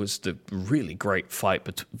today was the really great fight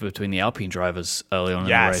between the Alpine drivers early on in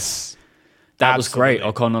the race. That was great.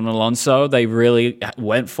 Ocon and Alonso, they really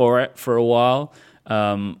went for it for a while.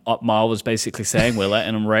 Otmar was basically saying, we're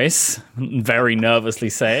letting them race. Very nervously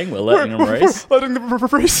saying, we're letting them race. We're letting them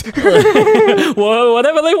race. Well,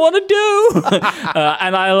 whatever they want to do.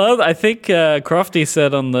 And I think Crofty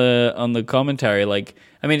said on the commentary, like,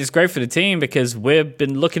 I mean, it's great for the team because we've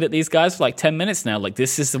been looking at these guys for like 10 minutes now. Like,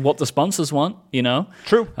 this is what the sponsors want,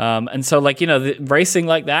 True. And so, the racing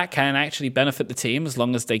like that can actually benefit the team as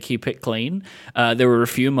long as they keep it clean. There were a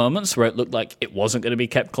few moments where it looked like it wasn't going to be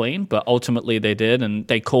kept clean, but ultimately they did, and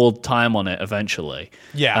they called time on it eventually.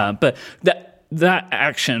 Yeah. But that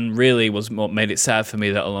action really was what made it sad for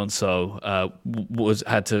me that Alonso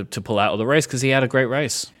had to pull out of the race because he had a great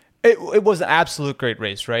race. It was an absolute great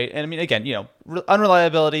race, right? And I mean, again,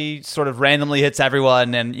 unreliability sort of randomly hits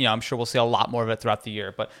everyone, and I'm sure we'll see a lot more of it throughout the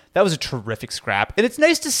year. But that was a terrific scrap, and it's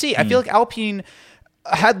nice to see. I feel like Alpine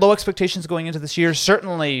had low expectations going into this year.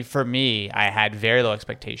 Certainly for me, I had very low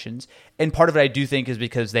expectations. And part of it I do think is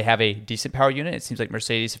because they have a decent power unit. It seems like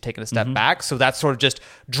Mercedes have taken a step back. So that's sort of just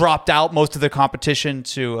dropped out most of their competition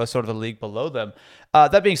to a sort of a league below them.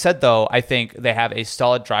 That being said, though, I think they have a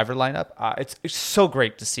solid driver lineup. It's so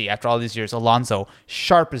great to see after all these years. Alonso,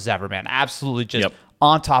 sharp as ever, man. Absolutely just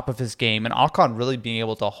on top of his game. And Ocon really being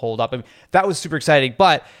able to hold up. I mean, that was super exciting.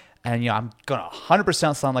 But, and I'm going to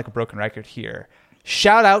 100% sound like a broken record here.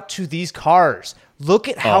 Shout out to these cars. Look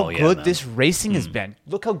at how good this racing has been.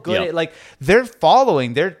 Look how good they're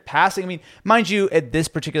following, they're passing. I mean, mind you, at this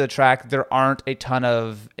particular track, there aren't a ton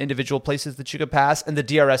of individual places that you could pass, and the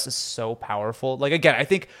DRS is so powerful. Like, again, I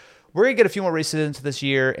think we're going to get a few more races into this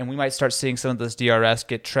year, and we might start seeing some of those DRS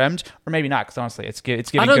get trimmed, or maybe not, because honestly, it's giving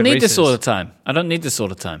good races. I don't need this all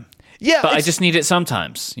the time. Yeah, but I just need it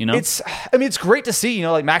sometimes, It's great to see,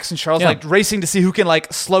 like Max and Charles racing to see who can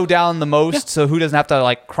slow down the most, so who doesn't have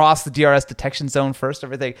to cross the DRS detection zone first.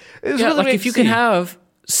 Everything. It was really great if you can have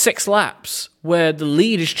 6 laps where the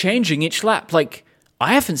lead is changing each lap,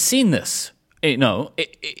 I haven't seen this, in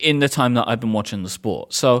the time that I've been watching the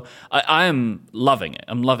sport. So I am loving it.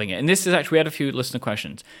 I'm loving it. And this is actually, we had a few listener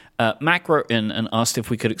questions. Mac wrote in and asked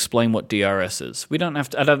if we could explain what DRS is. We don't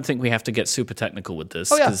have to. I don't think we have to get super technical with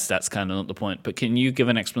this because that's kind of not the point. But can you give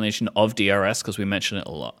an explanation of DRS because we mention it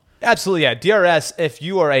a lot? Absolutely, yeah. DRS, if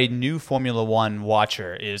you are a new Formula One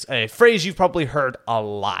watcher, is a phrase you've probably heard a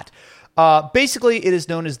lot. Basically, it is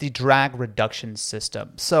known as the drag reduction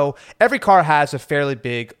system. So every car has a fairly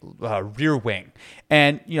big rear wing.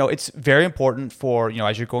 And, it's very important for,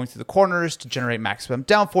 as you're going through the corners to generate maximum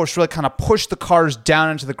downforce, really kind of push the cars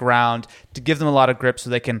down into the ground to give them a lot of grip so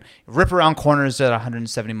they can rip around corners at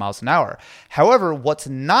 170 miles an hour. However, what's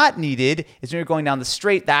not needed is when you're going down the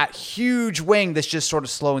straight, that huge wing that's just sort of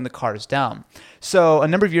slowing the cars down. So a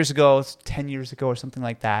number of years ago, 10 years ago or something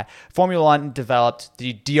like that, Formula One developed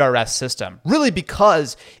the DRS system, really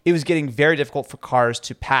because it was getting very difficult for cars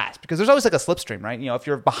to pass because there's always a slipstream, right? If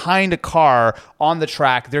you're behind a car on the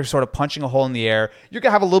track, they're sort of punching a hole in the air. You're going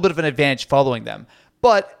to have a little bit of an advantage following them.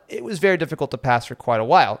 But it was very difficult to pass for quite a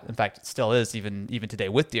while. In fact, it still is even today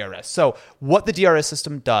with DRS. So what the DRS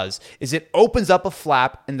system does is it opens up a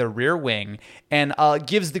flap in the rear wing and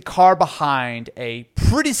gives the car behind a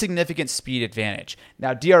pretty significant speed advantage.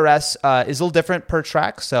 Now, DRS is a little different per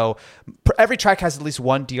track. So every track has at least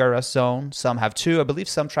one DRS zone. Some have 2. I believe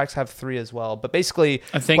some tracks have 3 as well. But basically,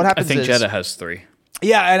 what happens is Jeddah has 3.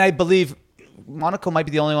 Yeah, and I believe Monaco might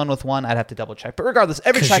be the only one with 1. I'd have to double check. But regardless,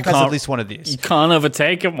 every track has at least one of these. You can't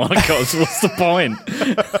overtake at Monaco, so what's the point?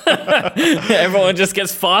 Everyone just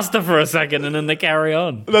gets faster for a second and then they carry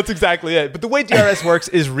on. That's exactly it. But the way DRS works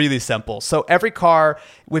is really simple. So every car,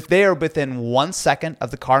 if they are within 1 second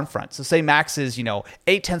of the car in front, so say Max is,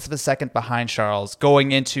 0.8 of a second behind Charles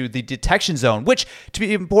going into the detection zone, which, to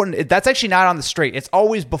be important, that's actually not on the straight. It's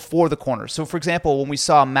always before the corner. So, for example, when we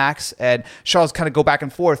saw Max and Charles kind of go back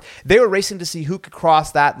and forth, they were racing to see who could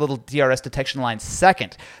cross that little DRS detection line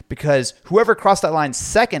second, because whoever crossed that line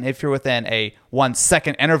second, if you're within a 1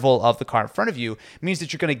 second interval of the car in front of you, means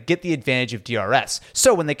that you're going to get the advantage of DRS.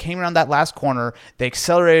 So when they came around that last corner, they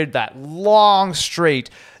accelerated that long straight.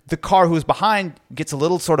 the car who's behind gets a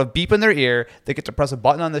little sort of beep in their ear. They get to press a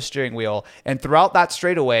button on the steering wheel. And throughout that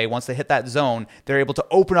straightaway, once they hit that zone, they're able to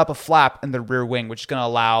open up a flap in the rear wing, which is going to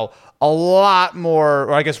allow a lot more,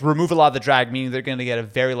 or I guess remove a lot of the drag, meaning they're going to get a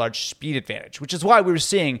very large speed advantage, which is why we were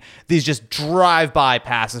seeing these just drive-by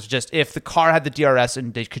passes, just if the car had the DRS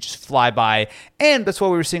and they could just fly by. And that's why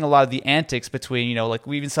we were seeing a lot of the antics between, like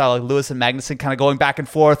we even saw like Lewis and Magnussen kind of going back and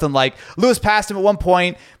forth, and like Lewis passed him at one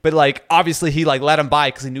point, but like obviously he like let him by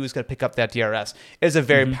because he knew he was going to pick up that DRS. It is a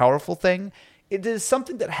very powerful thing. It is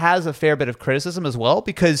something that has a fair bit of criticism as well,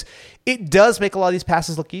 because it does make a lot of these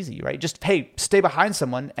passes look easy, right? Just, hey, stay behind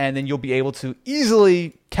someone, and then you'll be able to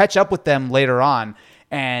easily catch up with them later on.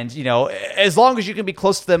 And, as long as you can be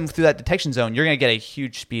close to them through that detection zone, you're going to get a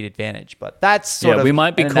huge speed advantage. But that's sort of, we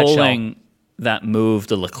might be in a calling nutshell, that move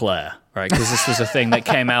to Leclerc, right? Because this was a thing that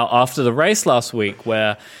came out after the race last week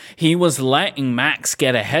where he was letting Max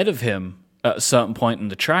get ahead of him at a certain point in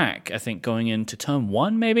the track, I think going into turn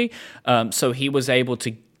 1 maybe. So he was able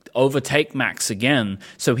to overtake Max again,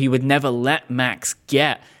 so he would never let Max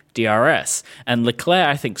get DRS. And Leclerc,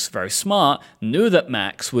 I think, is very smart, knew that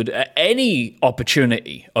Max would, at any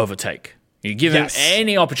opportunity, overtake. You give him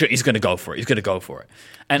any opportunity, he's going to go for it.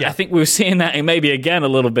 And I think we were seeing that maybe again a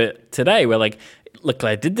little bit today, where like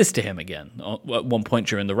Leclerc did this to him again at one point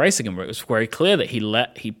during the race again, where it was very clear that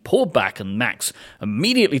he pulled back and Max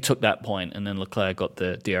immediately took that point, and then Leclerc got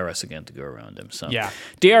the DRS again to go around him. So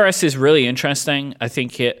DRS is really interesting. I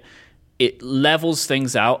think it levels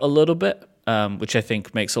things out a little bit, which I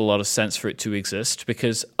think makes a lot of sense for it to exist,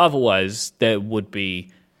 because otherwise there would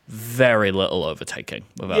be very little overtaking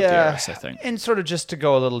without DRS, I think. And sort of just to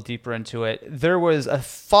go a little deeper into it, there was a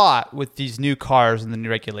thought with these new cars and the new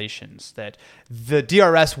regulations that the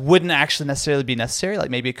DRS wouldn't actually necessarily be necessary. Like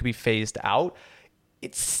maybe it could be phased out.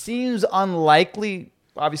 It seems unlikely.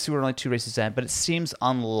 Obviously, we're only 2 races in, but it seems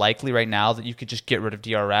unlikely right now that you could just get rid of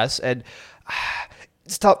DRS. And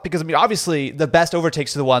it's tough because, obviously, the best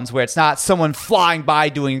overtakes are the ones where it's not someone flying by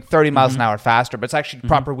doing 30 miles an hour faster, but it's actually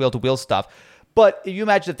proper wheel-to-wheel stuff. But if you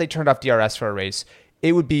imagine if they turned off DRS for a race,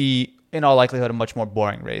 it would be, in all likelihood, a much more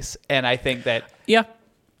boring race. And I think that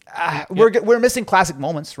we're missing classic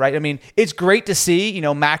moments, right? I mean, it's great to see,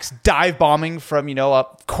 Max dive bombing from, a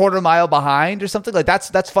quarter mile behind or something. Like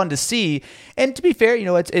that's fun to see. And to be fair,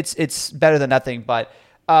 it's better than nothing, but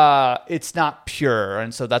it's not pure.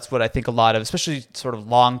 And so that's what I think a lot of, especially sort of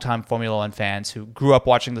longtime Formula One fans who grew up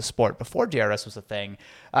watching the sport before DRS was a thing,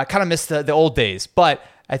 kind of miss the old days. But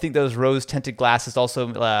I think those rose-tinted glasses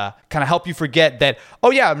also kind of help you forget that,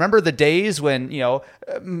 remember the days when,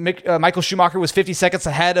 Michael Schumacher was 50 seconds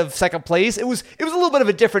ahead of second place? It was a little bit of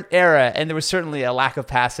a different era, and there was certainly a lack of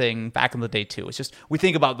passing back in the day too. It's just, we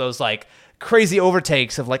think about those like crazy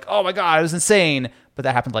overtakes of like, oh my God, it was insane. But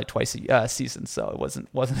that happened like twice a season, so it wasn't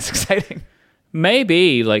as exciting.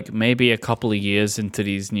 Maybe a couple of years into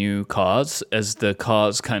these new cars, as the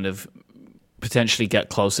cars kind of potentially get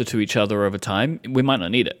closer to each other over time, we might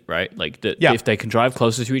not need it, right? Like if they can drive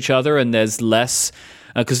closer to each other and there's less,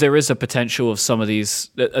 because there is a potential of some of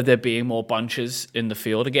these, there being more bunches in the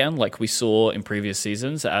field again, like we saw in previous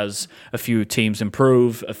seasons. As a few teams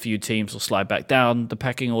improve, a few teams will slide back down the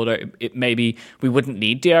pecking order. It maybe we wouldn't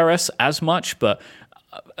need DRS as much, but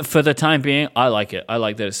for the time being, I like it. I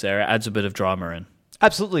like that it's there. It adds a bit of drama in.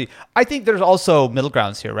 Absolutely. I think there's also middle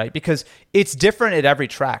grounds here, right? Because it's different at every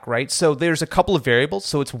track, right? So there's a couple of variables.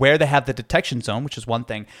 So it's where they have the detection zone, which is one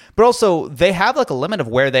thing. But also they have like a limit of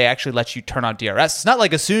where they actually let you turn on DRS. It's not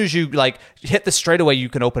like as soon as you like hit the straightaway, you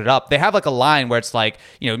can open it up. They have like a line where it's like,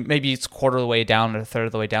 maybe it's a quarter of the way down or a third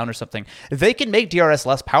of the way down or something. They can make DRS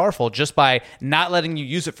less powerful just by not letting you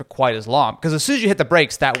use it for quite as long. Because as soon as you hit the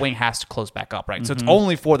brakes, that wing has to close back up, right? So it's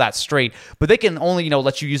only for that straight, but they can only,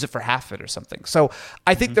 let you use it for half of it or something. So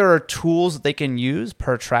I think there are tools that they can use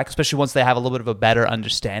per track, especially once they have a little bit of a better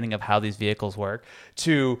understanding of how these vehicles work,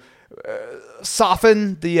 to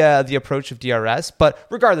soften the approach of DRS. But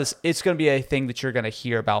regardless, it's going to be a thing that you're going to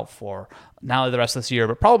hear about for not only the rest of this year,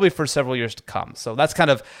 but probably for several years to come. So that's kind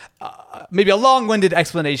of maybe a long-winded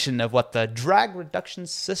explanation of what the drag reduction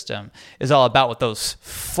system is all about with those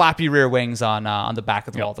flappy rear wings on the back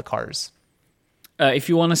of all the cars. If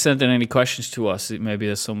you want to send in any questions to us, maybe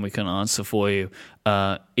there's some we can answer for you.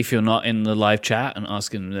 If you're not in the live chat and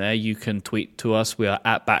asking them there, you can tweet to us. We are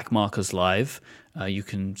at BackmarkersLive. You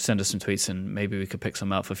can send us some tweets and maybe we could pick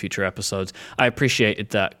some out for future episodes. I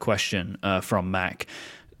appreciated that question from Mac.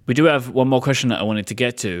 We do have one more question that I wanted to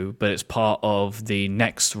get to, but it's part of the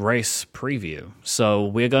next race preview. So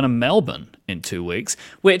we're going to Melbourne in 2 weeks,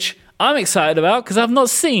 which I'm excited about because I've not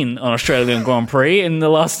seen an Australian Grand Prix in the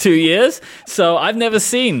last 2 years. So I've never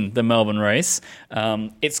seen the Melbourne race.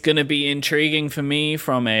 It's going to be intriguing for me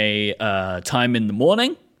from a time in the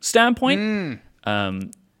morning standpoint,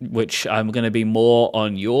 which I'm going to be more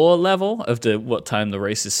on your level of what time the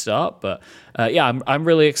races start. But I'm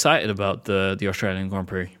really excited about the Australian Grand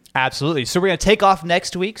Prix. Absolutely. So we're going to take off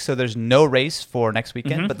next week. So there's no race for next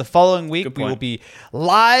weekend. But the following week, we will be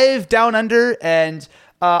live down under. And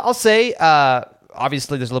I'll say,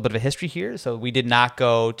 obviously, there's a little bit of a history here. So we did not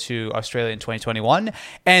go to Australia in 2021.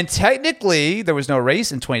 And technically, there was no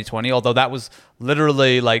race in 2020, although that was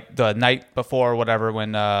literally like the night before or whatever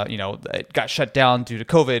when, it got shut down due to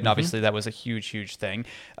COVID. And obviously, that was a huge, huge thing.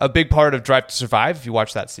 A big part of Drive to Survive, if you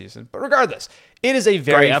watch that season. But regardless, it is a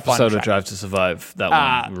very great fun episode track. of Drive to Survive. That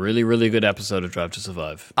one, really, really good episode of Drive to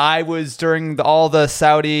Survive. I was during all the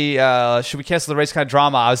Saudi should we cancel the race kind of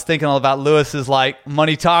drama. I was thinking all about Lewis's like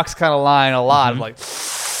money talks kind of line a lot. I'm like,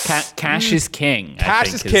 cash is king.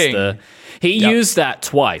 Cash is king. He used that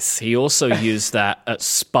twice. He also used that at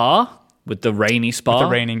Spa with the rainy Spa. With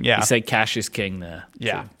the raining, yeah. He said cash is king there.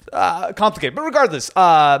 Yeah. Complicated. But regardless,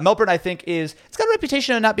 Melbourne, I think, it's got a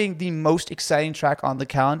reputation of not being the most exciting track on the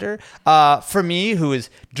calendar. For me, who has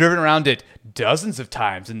driven around it dozens of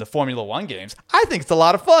times in the Formula One games, I think it's a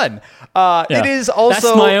lot of fun. It is also...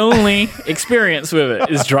 That's my only experience with it,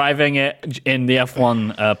 is driving it in the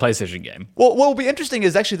F1 PlayStation game. Well, what will be interesting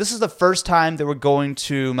is actually this is the first time that we're going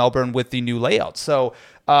to Melbourne with the new layout. So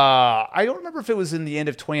I don't remember if it was in the end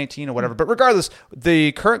of 2018 or whatever, but regardless,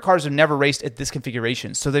 the current cars have never raced at this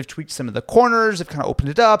configuration. So they've tweaked some of the corners, they've kind of opened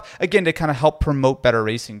it up, again, to kind of help promote better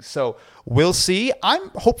racing. So we'll see. I'm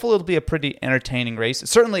hopeful it'll be a pretty entertaining race.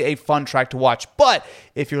 It's certainly a fun track to watch. But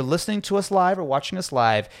if you're listening to us live or watching us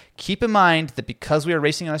live, keep in mind that because we are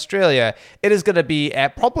racing in Australia, it is going to be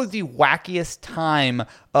at probably the wackiest time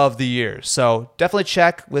of the year. So definitely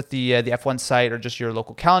check with the F1 site or just your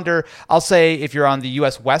local calendar. I'll say if you're on the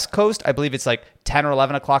U.S. West Coast, I believe it's like 10 or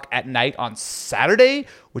 11 o'clock at night on Saturday,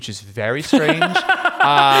 which is very strange.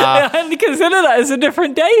 I hadn't considered that as a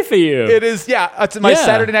different day for you. It is, it's my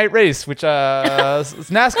Saturday night race, which it's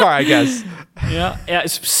NASCAR, I guess. Yeah,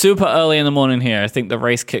 it's super early in the morning here. I think the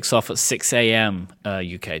race kicks off at 6 a.m.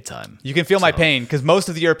 UK time. You can feel my pain because most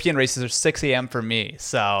of the European races are 6 a.m. for me.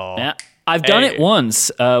 So yeah, I've done it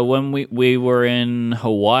once when we were in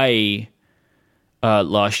Hawaii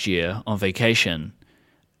last year on vacation.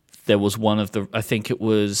 There was one of the, I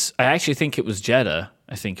actually think it was Jeddah.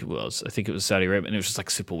 I think it was Saudi Arabia, and it was just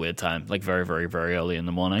like super weird time, like very, very, very early in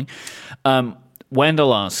the morning.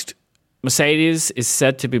 Wendell asked, Mercedes is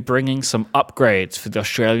said to be bringing some upgrades for the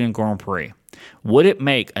Australian Grand Prix. Would it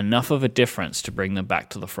make enough of a difference to bring them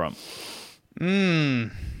back to the front?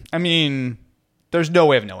 I mean, there's no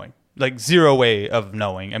way of knowing, like zero way of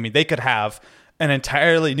knowing. I mean, they could have an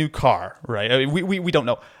entirely new car, right? I mean, we don't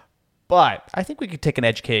know. But I think we could take an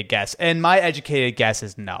educated guess. And my educated guess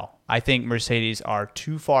is no. I think Mercedes are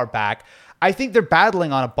too far back. I think they're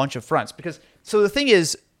battling on a bunch of fronts. So the thing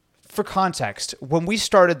is, for context, when we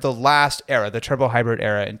started the last era, the turbo hybrid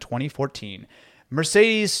era in 2014,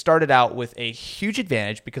 Mercedes started out with a huge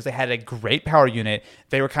advantage because they had a great power unit.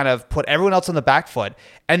 They were kind of put everyone else on the back foot.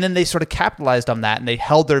 And then they sort of capitalized on that and they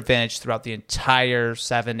held their advantage throughout the entire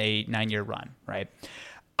 7, 8, 9-year run, right?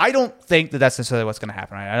 I don't think that that's necessarily what's going to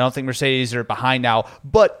happen. Right? I don't think Mercedes are behind now,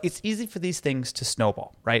 but it's easy for these things to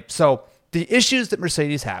snowball, right? So the issues that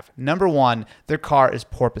Mercedes have, number one, their car is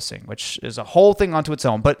porpoising, which is a whole thing onto its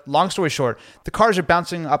own. But long story short, the cars are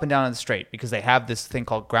bouncing up and down on the straight because they have this thing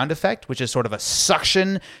called ground effect, which is sort of a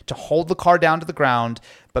suction to hold the car down to the ground.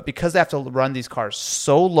 But because they have to run these cars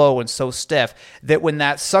so low and so stiff that when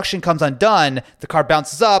that suction comes undone, the car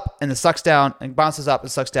bounces up and then sucks down and bounces up and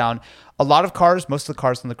sucks down. A lot of cars, most of the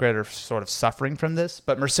cars on the grid are sort of suffering from this,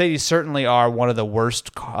 but Mercedes certainly are one of the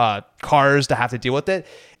worst cars to have to deal with it.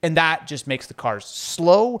 And that just makes the cars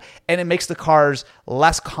slow and it makes the cars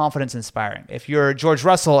less confidence inspiring. If you're George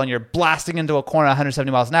Russell and you're blasting into a corner at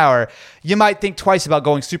 170 miles an hour, you might think twice about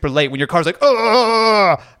going super late when your car's like,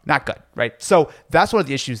 oh, not good, right? So that's one of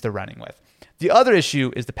the issues they're running with. The other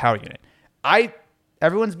issue is the power unit.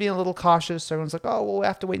 Everyone's being a little cautious. Everyone's like, oh, well, we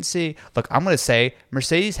have to wait and see. Look, I'm going to say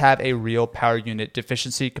Mercedes have a real power unit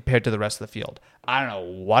deficiency compared to the rest of the field. I don't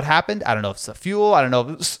know what happened. I don't know if it's the fuel. I don't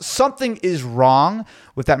know. Something is wrong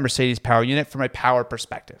with that Mercedes power unit from a power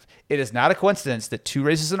perspective. It is not a coincidence that 2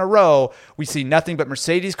 races in a row, we see nothing but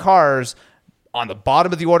Mercedes cars on the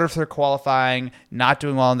bottom of the order for their qualifying, not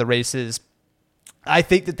doing well in the races. I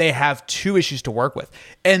think that they have two issues to work with.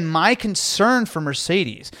 And my concern for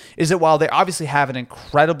Mercedes is that while they obviously have an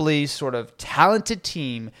incredibly sort of talented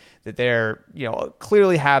team, that they're,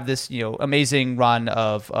 clearly have this, amazing run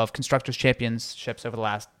of Constructors Championships over the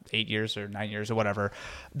last 8 years or 9 years or whatever.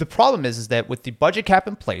 The problem is that with the budget cap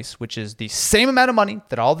in place, which is the same amount of money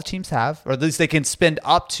that all the teams have, or at least they can spend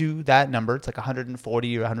up to that number, it's like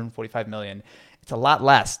 140 or 145 million. It's a lot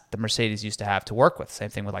less than Mercedes used to have to work with. Same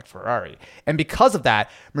thing with like Ferrari. And because of that,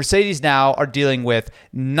 Mercedes now are dealing with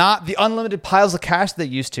not the unlimited piles of cash they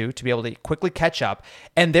used to be able to quickly catch up.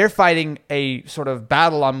 And they're fighting a sort of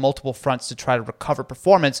battle on multiple fronts to try to recover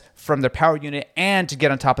performance from their power unit and to get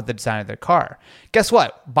on top of the design of their car. Guess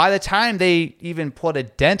what? By the time they even put a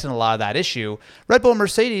dent in a lot of that issue, Red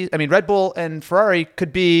Bull and Ferrari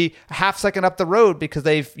could be a half second up the road because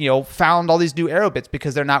they've, found all these new aero bits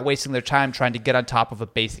because they're not wasting their time trying to get on top of a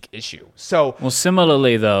basic issue. So, well,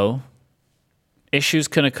 similarly though, issues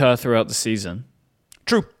can occur throughout the season.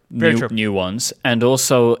 True. Very true. New ones. And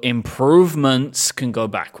also improvements can go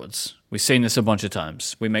backwards. We've seen this a bunch of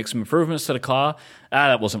times. We make some improvements to the car.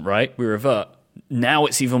 That wasn't right. We revert. Now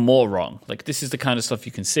it's even more wrong. Like, this is the kind of stuff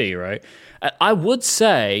you can see, right? I would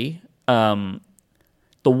say the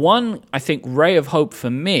one, I think, ray of hope for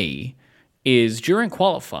me is during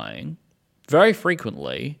qualifying, very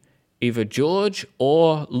frequently, either George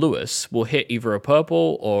or Lewis will hit either a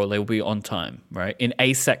purple or they will be on time, right, in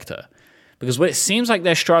a sector. Because what it seems like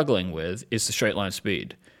they're struggling with is the straight line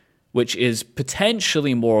speed, which is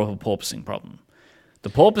potentially more of a porpoising problem. The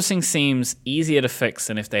porpoising seems easier to fix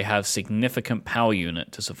than if they have significant power unit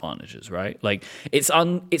disadvantages, right? Like, it's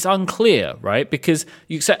unclear, right? Because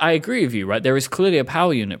I agree with you, right? There is clearly a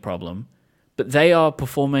power unit problem, but they are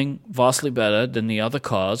performing vastly better than the other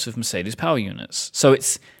cars with Mercedes power units. So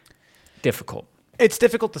it's difficult. It's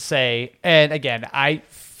difficult to say. And again, I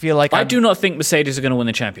feel like I do not think Mercedes are going to win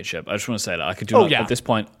the championship. I just want to say that. At this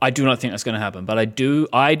point, I do not think that's going to happen. But I do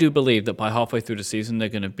believe that by halfway through the season, they're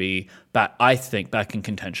going to be back in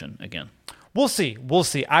contention again. We'll see.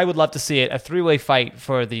 I would love to see it. A three-way fight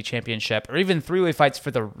for the championship, or even three-way fights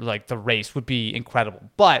for the race would be incredible.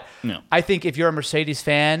 But no. I think if you're a Mercedes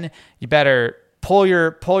fan, you better pull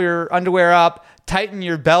your underwear up, tighten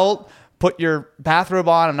your belt, put your bathrobe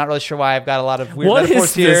on. I'm not really sure why I've got a lot of weird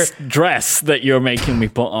metaphors here. What is this dress that you're making me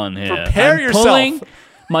put on here? Prepare yourself. Pulling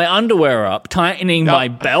my underwear up, tightening my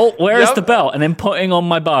belt. Where's the belt? And then putting on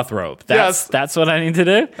my bathrobe. That's what I need to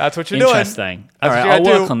do? That's what you're doing. Interesting. All right, I'll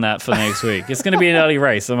work on that for next week. It's going to be an early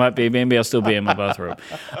race. Maybe I'll still be in my bathrobe.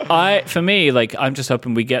 For me, I'm just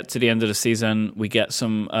hoping we get to the end of the season, we get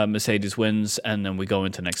some Mercedes wins, and then we go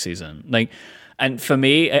into next season. And for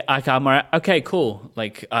me, I'm like, okay, cool.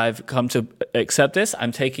 I've come to accept this.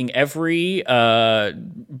 I'm taking every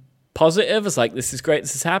positive. It's like, this is great.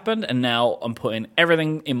 This has happened. And now I'm putting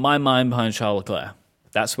everything in my mind behind Charles Leclerc.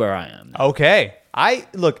 That's where I am now. Okay. I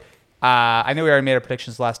know we already made our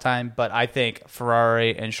predictions last time, but I think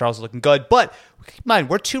Ferrari and Charles are looking good. But keep in mind,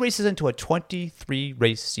 we're 2 races into a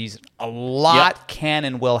 23-race season. A lot can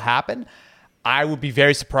and will happen. I would be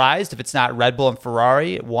very surprised if it's not Red Bull and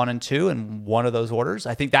Ferrari at 1 and 2 in one of those orders.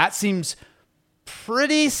 I think that seems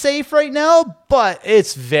pretty safe right now, but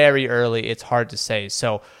it's very early. It's hard to say.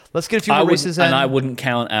 So let's get a few more races in. And I wouldn't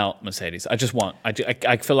count out Mercedes. I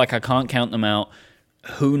feel like I can't count them out.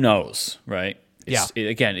 Who knows, right?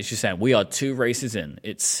 Again, it's just saying we are 2 races in.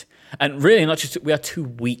 And really not just we are 2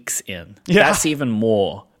 weeks in. Yeah. That's even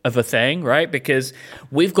more of a thing, right? Because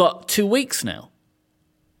we've got 2 weeks now.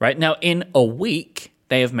 Right now, in a week,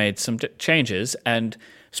 they have made some changes, and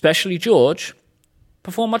especially George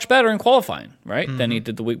performed much better in qualifying, right, than he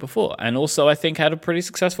did the week before. And also, I think, had a pretty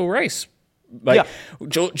successful race.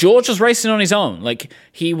 George was racing on his own.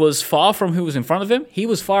 He was far from who was in front of him. He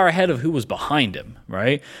was far ahead of who was behind him,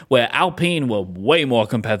 right? Where Alpine were way more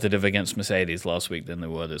competitive against Mercedes last week than they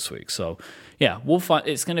were this week. So, yeah, we'll find.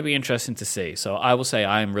 It's going to be interesting to see. So I will say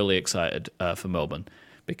I am really excited for Melbourne.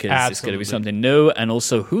 Because it's going to be something new, and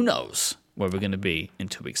also who knows where we're going to be in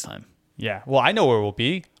 2 weeks' time. Yeah, well, I know where we'll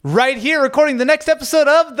be. Right here recording the next episode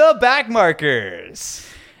of The Backmarkers.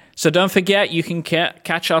 So don't forget, you can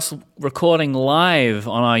catch us recording live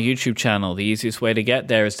on our YouTube channel. The easiest way to get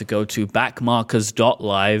there is to go to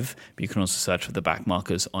backmarkers.live. You can also search for The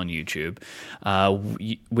Backmarkers on YouTube.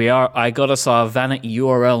 I got us our vanity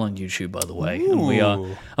URL on YouTube, by the way. Ooh. And we are,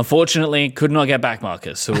 unfortunately, could not get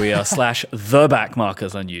Backmarkers. So we are /The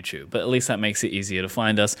Backmarkers on YouTube. But at least that makes it easier to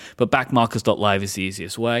find us. But backmarkers.live is the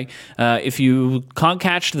easiest way. If you can't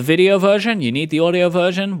catch the video version, you need the audio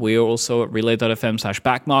version. We are also at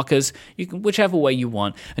relay.fm/backmarkers. You can, whichever way you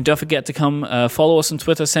want. And don't forget, forget to come follow us on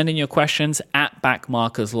Twitter. Send in your questions at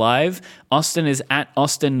BackmarkersLive. Austin is at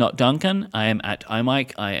Austin, not Duncan. I am at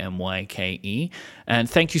iMike, IMYKE. And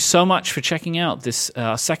thank you so much for checking out this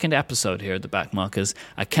second episode here at the Backmarkers.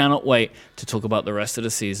 I cannot wait to talk about the rest of the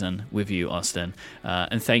season with you, Austin.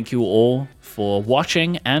 And thank you all for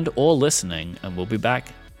watching and or listening. And we'll be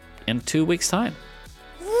back in 2 weeks' time.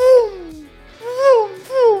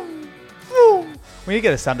 We need to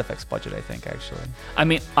get a sound effects budget, I think, actually. I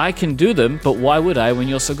mean, I can do them, but why would I when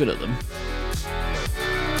you're so good at them?